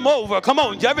 Move them over. Come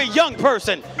on. Every young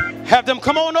person. Have them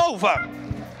come on over.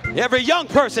 Every young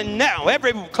person now,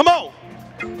 come on.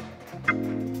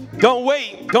 Don't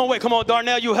wait. Come on,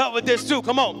 Darnell, you help with this too.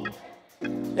 Come on.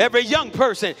 Every young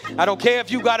person, I don't care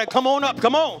if you got to come on up.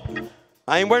 Come on.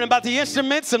 I ain't worrying about the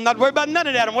instruments. I'm not worried about none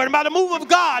of that. I'm worried about the move of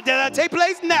God that'll take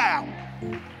place now.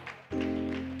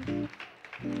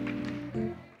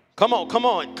 Come on.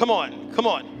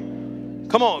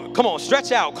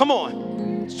 Stretch out. Come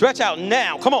on. Stretch out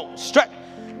now. Come on. Stretch.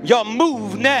 Y'all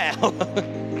move now.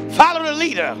 Follow the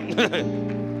leader.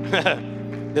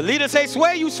 The leader say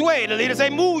sway, you sway. The leader say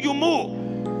move, you move.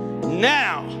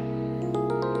 Now.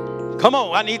 Come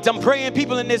on, I need some praying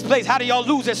people in this place. How do y'all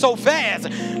lose it so fast?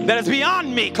 That is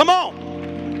beyond me. Come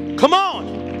on. Come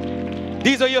on.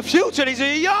 These are your future. These are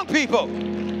your young people.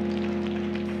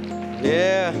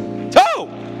 Yeah. Two.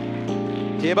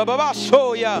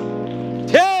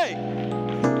 Hey.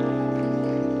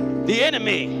 The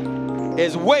enemy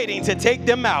is waiting to take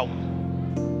them out.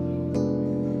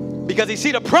 Because he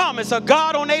see the promise of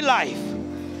God on their life.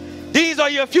 These are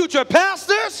your future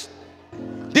pastors.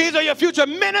 These are your future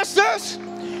ministers.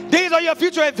 These are your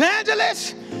future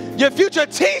evangelists. Your future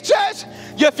teachers.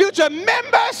 Your future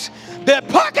members. The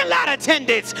parking lot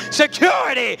attendants.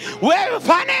 Security.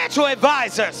 Financial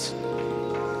advisors.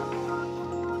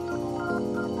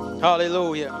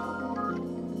 Hallelujah.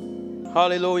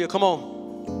 Hallelujah. Come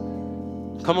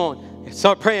on. Come on.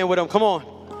 Start praying with them. Come on.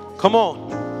 Come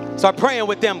on. Start praying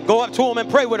with them. Go up to them and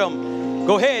pray with them.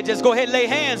 Go ahead. Just go ahead and lay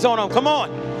hands on them. Come on.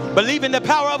 Believe in the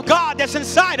power of God that's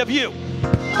inside of you.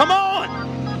 Come on.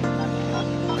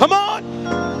 Come on.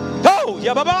 Oh,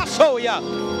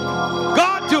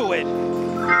 God do it.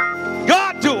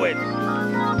 God do it.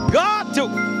 God do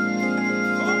it.